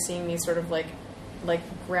comic, you're seeing me sort of like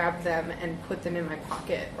grab them and put them in my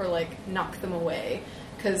pocket, or like knock them away,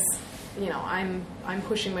 because, you know, I'm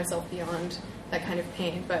pushing myself beyond that kind of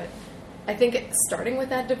pain. But I think starting with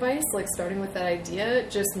that device, like starting with that idea,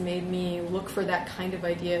 just made me look for that kind of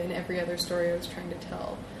idea in every other story I was trying to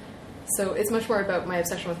tell. So it's much more about my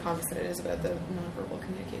obsession with comics than it is about the nonverbal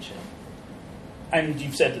communication. And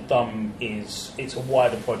you've said that Dumb it's a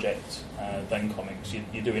wider project than comics.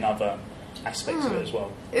 You're doing other aspects of it as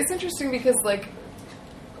well. It's interesting because, like,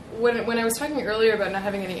 when I was talking earlier about not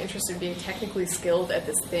having any interest in being technically skilled at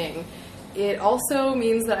this thing, it also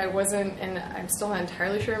means that I wasn't, and I'm still not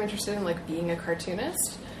entirely sure I'm interested in, like, being a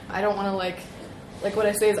cartoonist. I don't want to, like what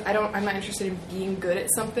I say is I'm not interested in being good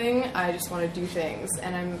at something. I just want to do things.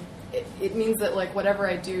 And it means that, like, whatever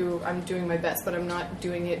I do, I'm doing my best, but I'm not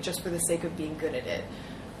doing it just for the sake of being good at it.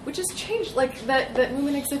 Which has changed, like, that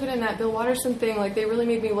Lumen exhibit and that Bill Watterson thing, like, they really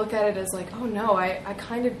made me look at it as, like, oh no, I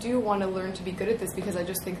kind of do want to learn to be good at this, because I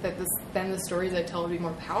just think that then the stories I tell would be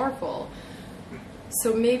more powerful.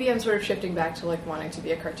 So maybe I'm sort of shifting back to, like, wanting to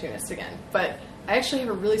be a cartoonist again. But I actually have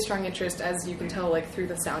a really strong interest, as you can tell, like, through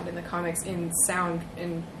the sound in the comics, in sound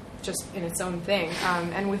in just in its own thing.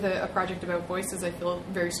 And with a project about voices, I feel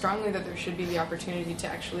very strongly that there should be the opportunity to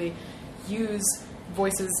actually use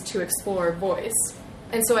voices to explore voice.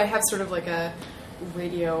 And so I have sort of like a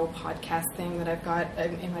radio podcast thing that I've got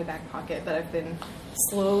in my back pocket that I've been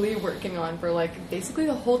slowly working on for, like, basically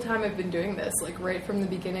the whole time I've been doing this. Like, right from the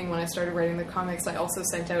beginning when I started writing the comics, I also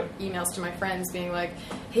sent out emails to my friends being like,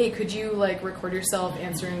 hey, could you, like, record yourself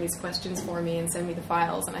answering these questions for me and send me the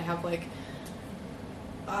files? And I have, like,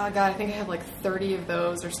 I think I have like 30 of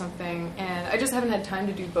those or something, and I just haven't had time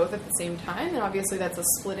to do both at the same time, and obviously that's a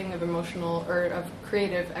splitting of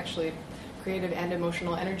creative and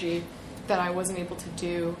emotional energy that I wasn't able to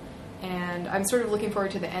do, and I'm sort of looking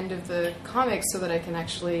forward to the end of the comics so that I can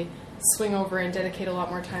actually swing over and dedicate a lot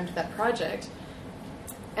more time to that project.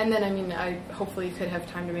 And then, I mean, I hopefully could have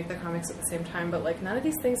time to make the comics at the same time, but, like, none of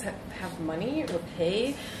these things have money or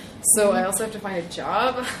pay, so I also have to find a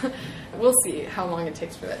job. We'll see how long it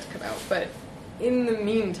takes for that to come out. But in the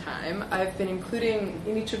meantime, I've been including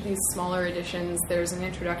in each of these smaller editions, there's an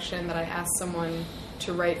introduction that I asked someone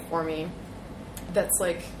to write for me that's,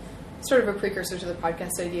 like, sort of a precursor to the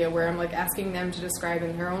podcast idea, where I'm, like, asking them to describe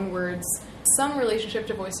in their own words some relationship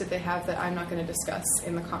to voice that they have that I'm not going to discuss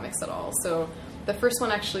in the comics at all. So the first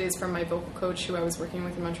one actually is from my vocal coach, who I was working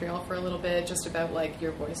with in Montreal for a little bit, just about, like,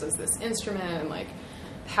 your voice as this instrument and, like,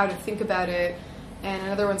 how to think about it. And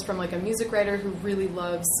another one's from, like, a music writer who really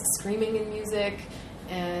loves screaming in music.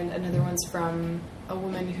 And another one's from a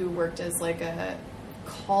woman who worked as, like, a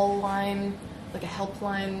call line, like a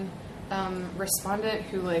helpline respondent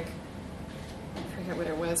who, like, I forget what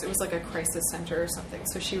it was. It was like a crisis center or something.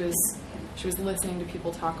 So she was listening to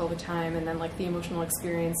people talk all the time, and then, like, the emotional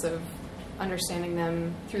experience of understanding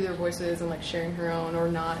them through their voices and, like, sharing her own or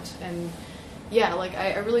not. And yeah, like,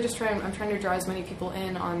 I really just I'm trying to draw as many people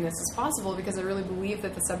in on this as possible, because I really believe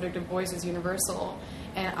that the subject of voice is universal,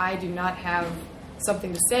 and I do not have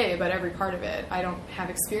something to say about every part of it. I don't have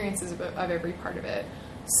experiences of every part of it.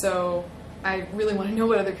 So I really want to know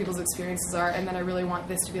what other people's experiences are, and then I really want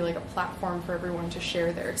this to be, like, a platform for everyone to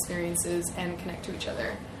share their experiences and connect to each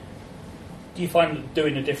other. Do you find that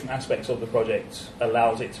doing the different aspects of the project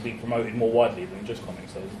allows it to be promoted more widely than just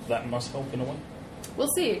comics? So that must help in a way? We'll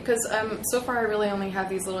see, because so far I really only have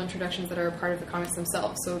these little introductions that are a part of the comics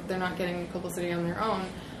themselves, so they're not getting publicity on their own.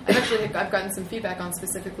 I've gotten some feedback on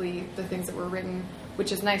specifically the things that were written,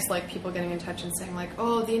 which is nice, like people getting in touch and saying, like,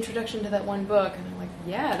 oh, the introduction to that one book, and I'm like,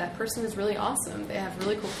 yeah, that person is really awesome. They have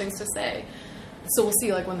really cool things to say. So we'll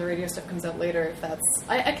see, like, when the radio stuff comes out later, if that's...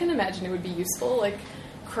 I can imagine it would be useful, like,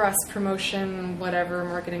 cross-promotion, whatever,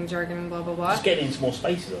 marketing jargon, blah, blah, blah. It's getting into more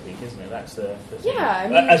spaces, I think, isn't it? That's the thing. Yeah, I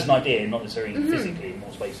mean... As an idea, not necessarily physically,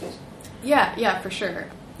 more spaces. Yeah, for sure.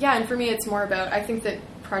 Yeah, and for me it's more about, I think that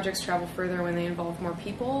projects travel further when they involve more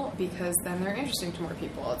people, because then they're interesting to more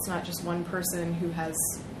people. It's not just one person who has,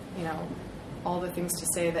 you know, all the things to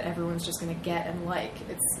say that everyone's just going to get and like.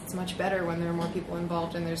 It's much better when there are more people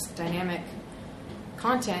involved and there's dynamic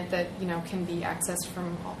content that, you know, can be accessed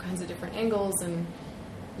from all kinds of different angles, and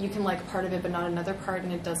you can like part of it but not another part,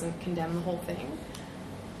 and it doesn't condemn the whole thing.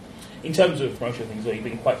 In terms of promotional things, you've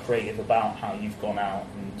been quite creative about how you've gone out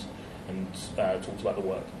and talked about the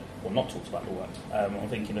work, or not talked about the work. I'm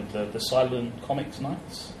thinking of the silent comics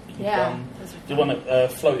nights that you've done. The one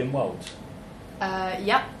at Floating World.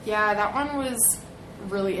 Yeah, that one was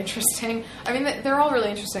really interesting. I mean, they're all really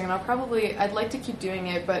interesting, and I'd like to keep doing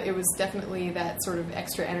it, but it was definitely that sort of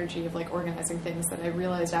extra energy of like organizing things that I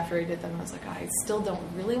realized after I did them. I was like, I still don't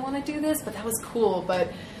really want to do this, but that was cool.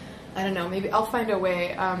 But I don't know, maybe I'll find a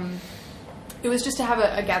way. It was just to have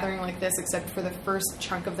a gathering like this, except for the first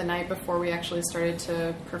chunk of the night before we actually started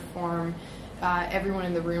to perform. Everyone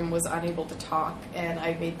in the room was unable to talk, and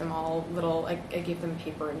I made them all I gave them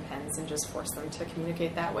paper and pens and just forced them to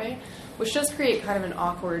communicate that way, which does create kind of an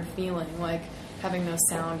awkward feeling, like having no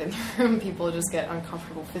sound in the room. People just get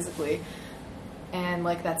uncomfortable physically, and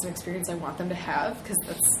like that's an experience I want them to have, because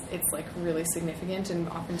it's like really significant and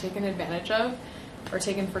often taken advantage of, or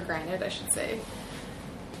taken for granted, I should say.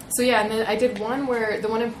 So yeah, and then I did the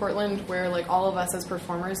one in Portland where like all of us as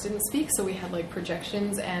performers didn't speak, so we had like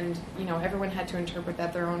projections, and you know, everyone had to interpret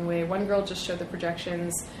that their own way. One girl just showed the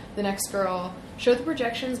projections, the next girl showed the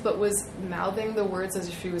projections but was mouthing the words as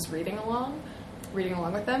if she was reading along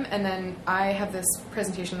with them, and then I have this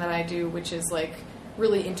presentation that I do which is like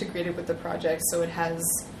really integrated with the project, so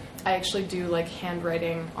I actually do like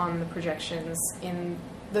handwriting on the projections in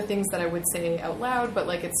the things that I would say out loud, but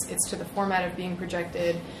like it's to the format of being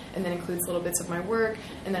projected, and then includes little bits of my work,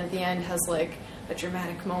 and then at the end has like a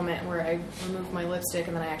dramatic moment where I remove my lipstick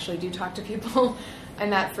and then I actually do talk to people.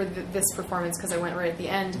 And that for this performance, because I went right at the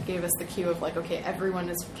end, gave us the cue of like, okay, everyone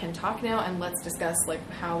can talk now, and let's discuss like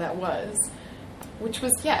how that was, which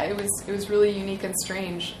was, yeah, it was really unique and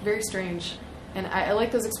strange, very strange. And I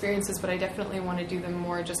like those experiences, but I definitely want to do them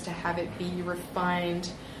more just to have it be refined,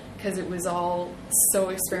 because it was all so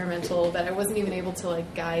experimental that I wasn't even able to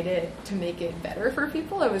like guide it to make it better for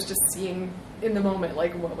people. I was just seeing in the moment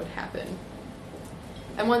like what would happen.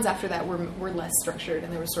 And ones after that were less structured,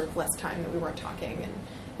 and there was sort of less time that we weren't talking, and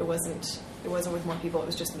it wasn't with more people. It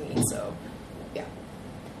was just me. So yeah.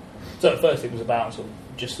 So at first it was about sort of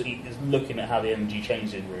just looking at how the energy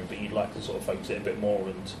changed in the room, but you'd like to sort of focus it a bit more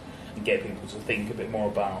and get people to think a bit more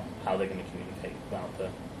about how they're going to communicate about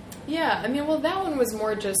the. Yeah, I mean, well, that one was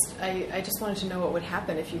more just, I just wanted to know what would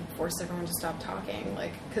happen if you forced everyone to stop talking.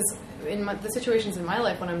 Like, because in the situations in my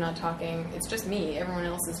life when I'm not talking, it's just me. Everyone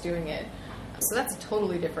else is doing it. So that's a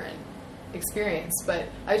totally different experience. But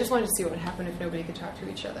I just wanted to see what would happen if nobody could talk to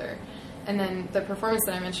each other. And then the performance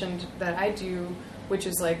that I mentioned that I do, which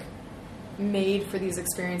is like made for these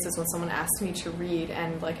experiences when someone asks me to read,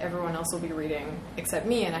 and like everyone else will be reading except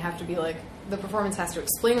me, and I have to be like, the performance has to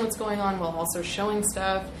explain what's going on while also showing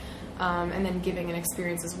stuff, and then giving an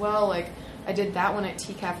experience as well. Like I did that one at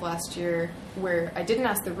TCAF last year, where I didn't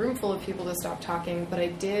ask the room full of people to stop talking, but I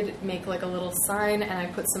did make like a little sign, and I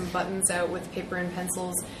put some buttons out with paper and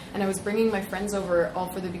pencils, and I was bringing my friends over all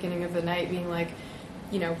for the beginning of the night, being like,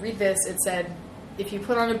 you know, read this. It said, if you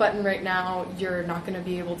put on a button right now, you're not going to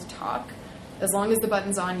be able to talk. As long as the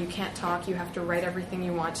button's on, you can't talk. You have to write everything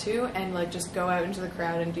you want to, and like just go out into the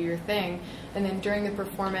crowd and do your thing. And then during the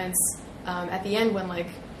performance, at the end,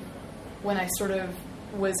 when I sort of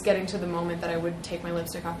was getting to the moment that I would take my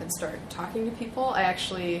lipstick off and start talking to people, I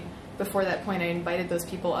actually, before that point, I invited those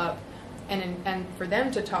people up and for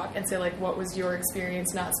them to talk and say like, what was your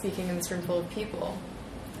experience not speaking in this room full of people?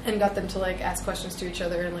 And got them to like ask questions to each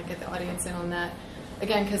other and like get the audience in on that.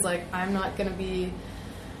 Again, because like I'm not going to be,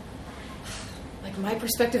 like my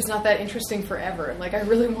perspective's not that interesting forever. Like I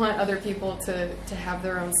really want other people to have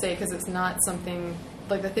their own say, because it's not something,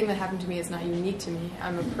 like the thing that happened to me is not unique to me.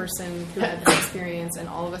 I'm a person who had this experience, and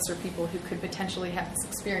all of us are people who could potentially have this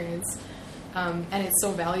experience. And it's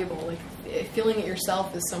so valuable. Like feeling it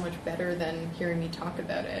yourself is so much better than hearing me talk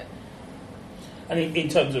about it. And in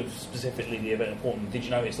terms of specifically the event in Portland, did you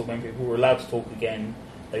notice that when people were allowed to talk again,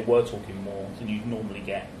 they were talking more than you'd normally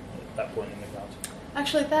get at that point in the crowd?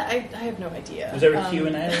 Actually, that I have no idea. Was there a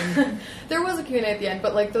Q&A? There was a Q&A at the end,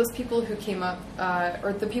 but like those people who came up,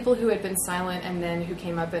 or the people who had been silent and then who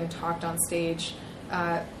came up and talked on stage,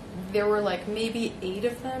 there were like maybe 8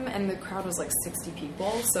 of them, and the crowd was like 60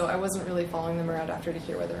 people, so I wasn't really following them around after to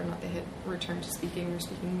hear whether or not they had returned to speaking or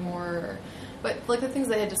speaking more. But like the things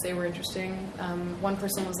they had to say were interesting. One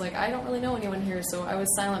person was like, I don't really know anyone here, so I was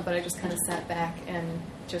silent, but I just kind of sat back and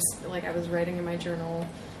just like I was writing in my journal,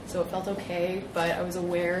 so it felt okay, but I was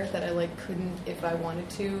aware that I like couldn't if I wanted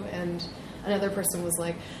to. And another person was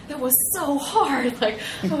like, that was so hard, like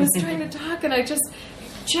I was trying to talk and I just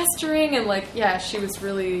gesturing, and like, yeah, she was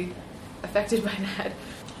really affected by that.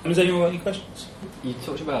 And has anyone got any questions? You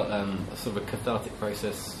talked about a sort of a cathartic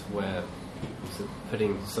process where sort of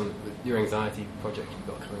putting your anxiety project you've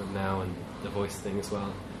got coming up now and the voice thing as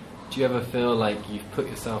well. Do you ever feel like you've put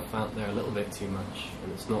yourself out there a little bit too much,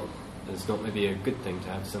 and it's not maybe a good thing to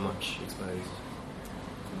have so much exposed?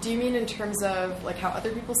 Do you mean in terms of like how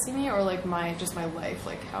other people see me, or like my life,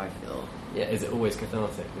 like how I feel? Yeah, is it always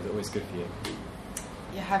cathartic? Is it always good for you?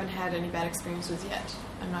 Yeah, I haven't had any bad experiences yet.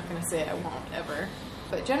 I'm not going to say I won't ever.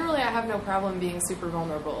 But generally, I have no problem being super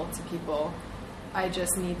vulnerable to people. I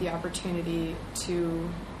just need the opportunity to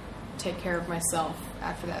take care of myself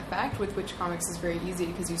after that fact, with which comics is very easy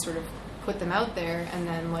because you sort of put them out there and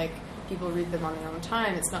then like people read them on their own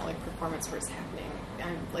time. It's not like performance where it's happening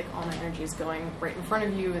and like all my energy is going right in front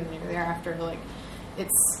of you and then you're there after. Like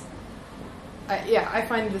it's, I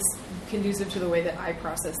find this conducive to the way that I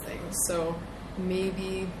process things. So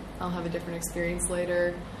maybe I'll have a different experience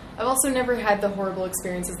later. I've also never had the horrible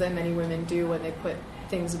experiences that many women do when they put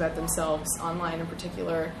things about themselves online in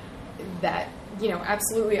particular. That, you know,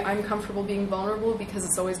 absolutely I'm comfortable being vulnerable because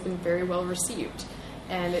it's always been very well received.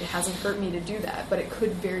 And it hasn't hurt me to do that, but it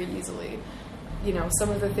could very easily. You know, some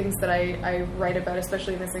of the things that I write about,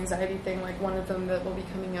 especially in this anxiety thing, like one of them that will be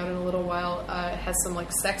coming out in a little while has some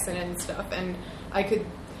like sex in it and stuff. And I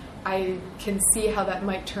can see how that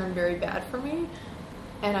might turn very bad for me,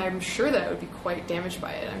 and I'm sure that I would be quite damaged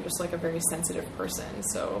by it. I'm just like a very sensitive person,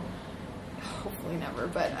 so hopefully never.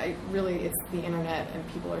 But it's the internet, and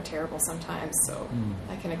people are terrible sometimes, so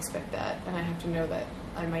I can expect that, and I have to know that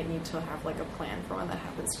I might need to have like a plan for when that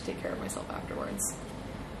happens to take care of myself afterwards.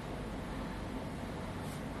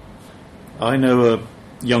 I know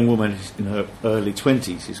a young woman in her early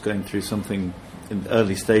 20s who's going through something in the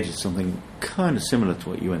early stages, something kind of similar to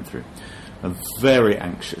what you went through, and very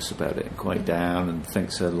anxious about it, and quite down, and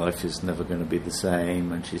thinks her life is never going to be the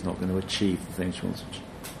same, and she's not going to achieve the things she wants to achieve.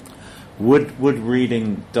 Would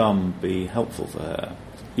reading Dumb be helpful for her?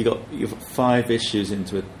 You've got 5 issues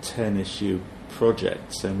into a 10-issue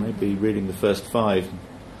project, so maybe reading the first 5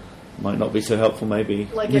 might not be so helpful. Maybe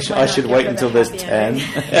like I should wait until there's 10.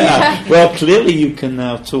 Yeah. Well, clearly you can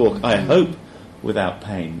now talk, I hope, without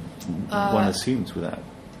pain. One assumes without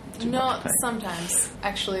too much pain. Sometimes.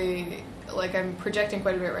 Actually, like I'm projecting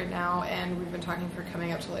quite a bit right now, and we've been talking for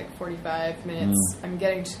coming up to like 45 minutes. I'm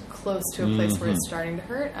getting close to a place where it's starting to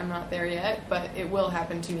hurt. I'm not there yet, but it will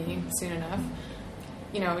happen to me soon enough.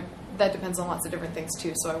 You know, that depends on lots of different things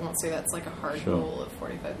too, so I won't say that's like a hard rule of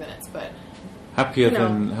 45 minutes, but... Happier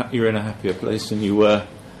than you're in a happier place than you were.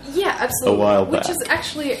 Yeah, absolutely. A while back. Which is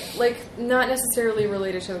actually like not necessarily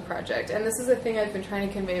related to the project, and this is a thing I've been trying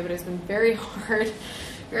to convey, but it's been very hard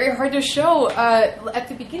to show. At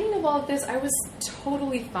the beginning of all of this, I was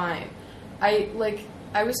totally fine.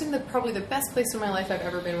 I was in probably the best place in my life I've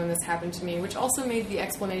ever been when this happened to me, which also made the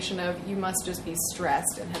explanation of you must just be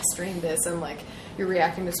stressed and have strained this and like you're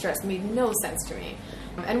reacting to stress made no sense to me.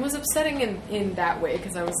 And was upsetting in that way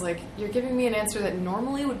because I was like, you're giving me an answer that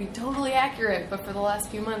normally would be totally accurate, but for the last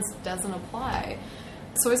few months doesn't apply.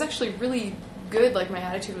 So it was actually really good. Like my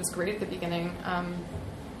attitude was great at the beginning.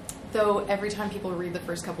 Though every time people read the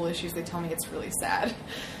first couple issues, they tell me it's really sad.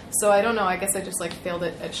 So I don't know. I guess I just like failed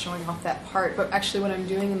at showing off that part. But actually, what I'm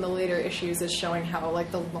doing in the later issues is showing how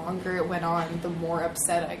like the longer it went on, the more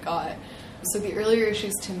upset I got. So the earlier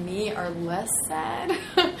issues to me are less sad.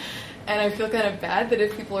 And I feel kind of bad that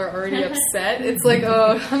if people are already upset, it's like,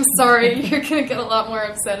 oh, I'm sorry, you're going to get a lot more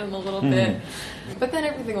upset in a little bit. But then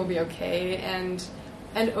everything will be okay, and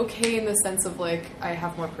okay in the sense of, like, I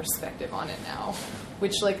have more perspective on it now.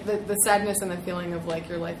 Which, like, the sadness and the feeling of, like,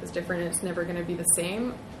 your life is different and it's never going to be the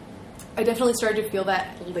same, I definitely started to feel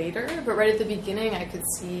that later, but right at the beginning I could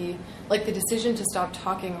see, like, the decision to stop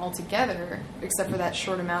talking altogether, except for that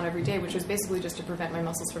short amount every day, which was basically just to prevent my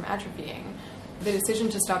muscles from atrophying. The decision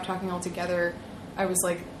to stop talking altogether, I was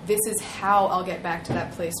like, this is how I'll get back to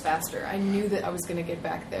that place faster. I knew that I was going to get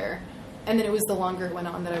back there. And then it was the longer it went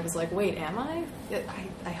on that I was like, wait, am I?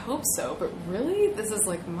 I hope so, but really? This is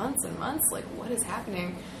like months and months? Like, what is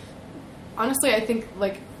happening? Honestly, I think,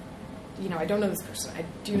 like, you know, I don't know this person. I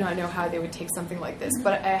do not know how they would take something like this.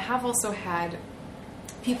 But I have also had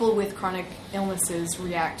people with chronic illnesses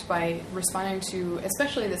react by responding to,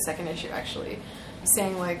 especially the second issue actually,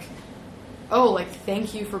 saying like, oh, like,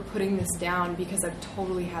 thank you for putting this down because I've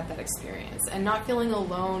totally had that experience. And not feeling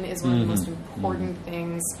alone is one of the most important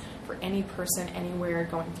things for any person anywhere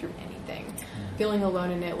going through anything. Feeling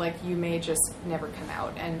alone in it, like, you may just never come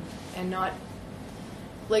out. And not,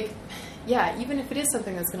 like, yeah, even if it is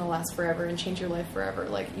something that's going to last forever and change your life forever,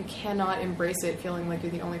 like, you cannot embrace it feeling like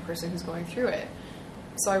you're the only person who's going through it.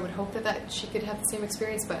 So I would hope that she could have the same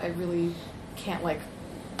experience, but I really can't, like,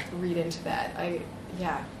 read into that.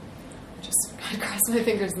 Just cross my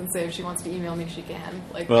fingers and say if she wants to email me, she can.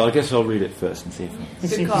 Like, well, I guess I'll read it first and see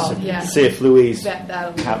good call. Yeah. See if Louise, vet that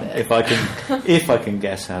a little bit. if I can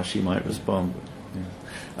guess how she might respond.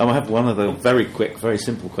 Yeah. I have one other very quick, very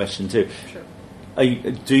simple question too. Sure.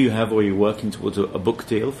 Do you have, or are you working towards a book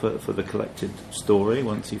deal for the collected story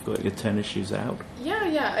once you've got your 10 issues out?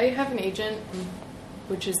 Yeah. I have an agent,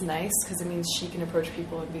 which is nice because it means she can approach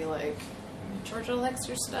people and be like, Georgia likes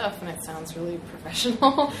your stuff, and it sounds really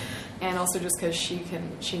professional. And also just because she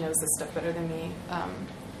knows this stuff better than me.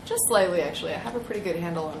 Just slightly, actually. I have a pretty good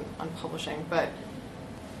handle on publishing, but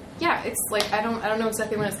yeah, it's like I don't know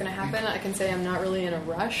exactly when it's going to happen. I can say I'm not really in a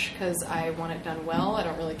rush because I want it done well. I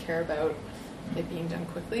don't really care about it being done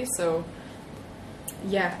quickly. So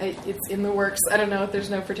yeah, it's in the works. I don't know if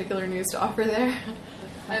there's no particular news to offer there.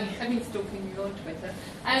 I've been stalking you on Twitter.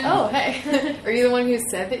 Oh, hey. Are you the one who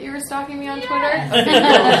said that you were stalking me on Twitter?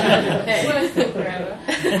 Hey. Worst stalker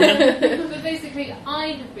ever. But basically,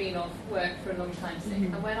 I have been off work for a long time sick,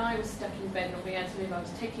 and when I was stuck in bed not being able to move, I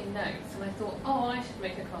was taking notes, and I thought, oh, I should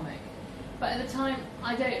make a comic. But at the time,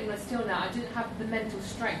 I don't, and I still now, I didn't have the mental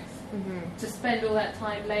strength to spend all that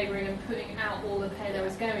time labouring and putting out all the pain I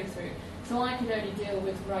was going through. So I could only deal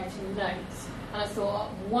with writing notes. And I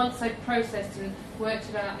thought, once I'd processed and worked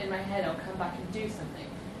it out in my head, I'll come back and do something.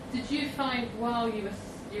 Did you find while you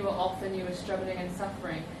were off and you were struggling and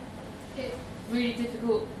suffering, it really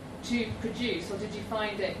difficult to produce, or did you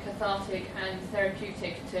find it cathartic and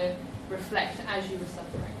therapeutic to reflect as you were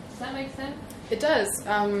suffering? Does that make sense? It does,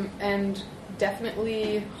 and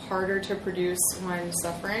definitely harder to produce when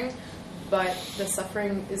suffering, but the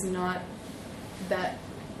suffering is not that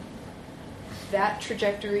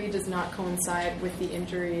trajectory does not coincide with the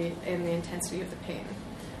injury and the intensity of the pain.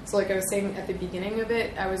 So like I was saying at the beginning of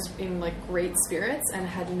it, I was in like great spirits and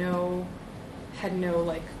had no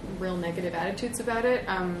like real negative attitudes about it.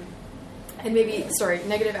 And maybe,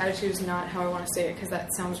 negative attitude is not how I want to say it because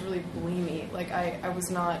that sounds really blamey. Like I was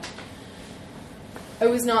not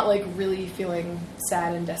like really feeling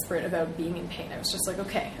sad and desperate about being in pain. I was just like,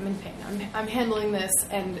 okay, I'm in pain. I'm handling this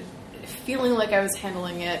and feeling like I was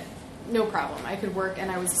handling it. No problem. I could work, and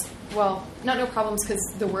I was, well, not no problems because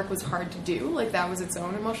the work was hard to do. Like, that was its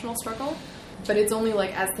own emotional struggle. But it's only,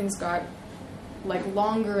 like, as things got, like,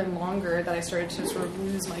 longer and longer that I started to sort of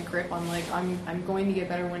lose my grip on, like, I'm going to get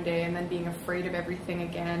better one day, and then being afraid of everything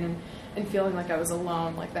again and feeling like I was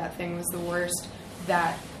alone, like that thing was the worst.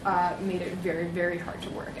 That made it very, very hard to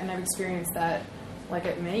work. And I've experienced that, like,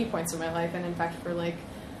 at many points in my life. And, in fact, for, like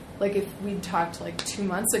if we'd talked like 2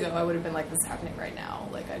 months ago, I would have been like, this is happening right now.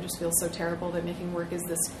 Like, I just feel so terrible that making work is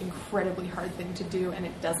this incredibly hard thing to do, and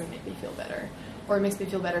it doesn't make me feel better. Or it makes me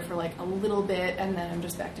feel better for like a little bit, and then I'm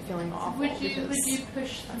just back to feeling awful. Would you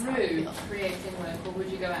push through creating work, or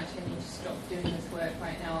would you go, actually, I need to stop doing this work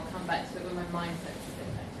right now, I'll come back to it when my mindset's a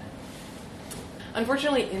bit better?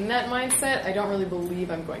 Unfortunately, in that mindset, I don't really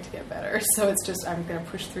believe I'm going to get better. So it's just, I'm going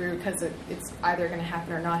to push through because it's either going to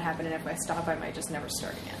happen or not happen, and if I stop, I might just never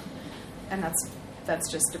start again. And that's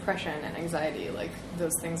just depression and anxiety. Like,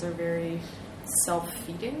 those things are very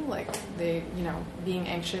self-feeding. Like, they, being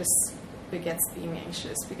anxious begets being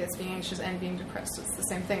anxious and being depressed. It's the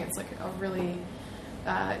same thing. It's like a really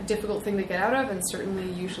difficult thing to get out of, and certainly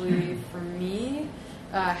usually for me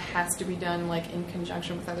has to be done like in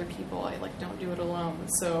conjunction with other people. I like don't do it alone.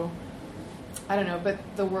 So I don't know, but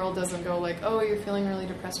the world doesn't go like, oh, you're feeling really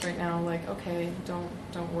depressed right now, like, okay,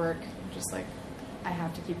 don't work. Just like, I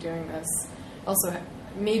have to keep doing this. Also,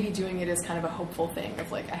 maybe doing it is kind of a hopeful thing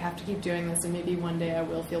of like, I have to keep doing this, and maybe one day I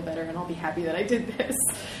will feel better and I'll be happy that I did this.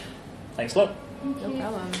 Thanks a lot. No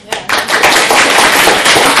problem. Yeah.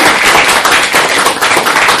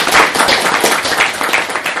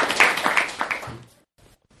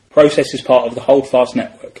 Process is part of the Holdfast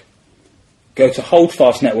Network. Go to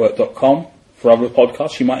holdfastnetwork.com for other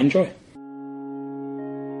podcasts you might enjoy.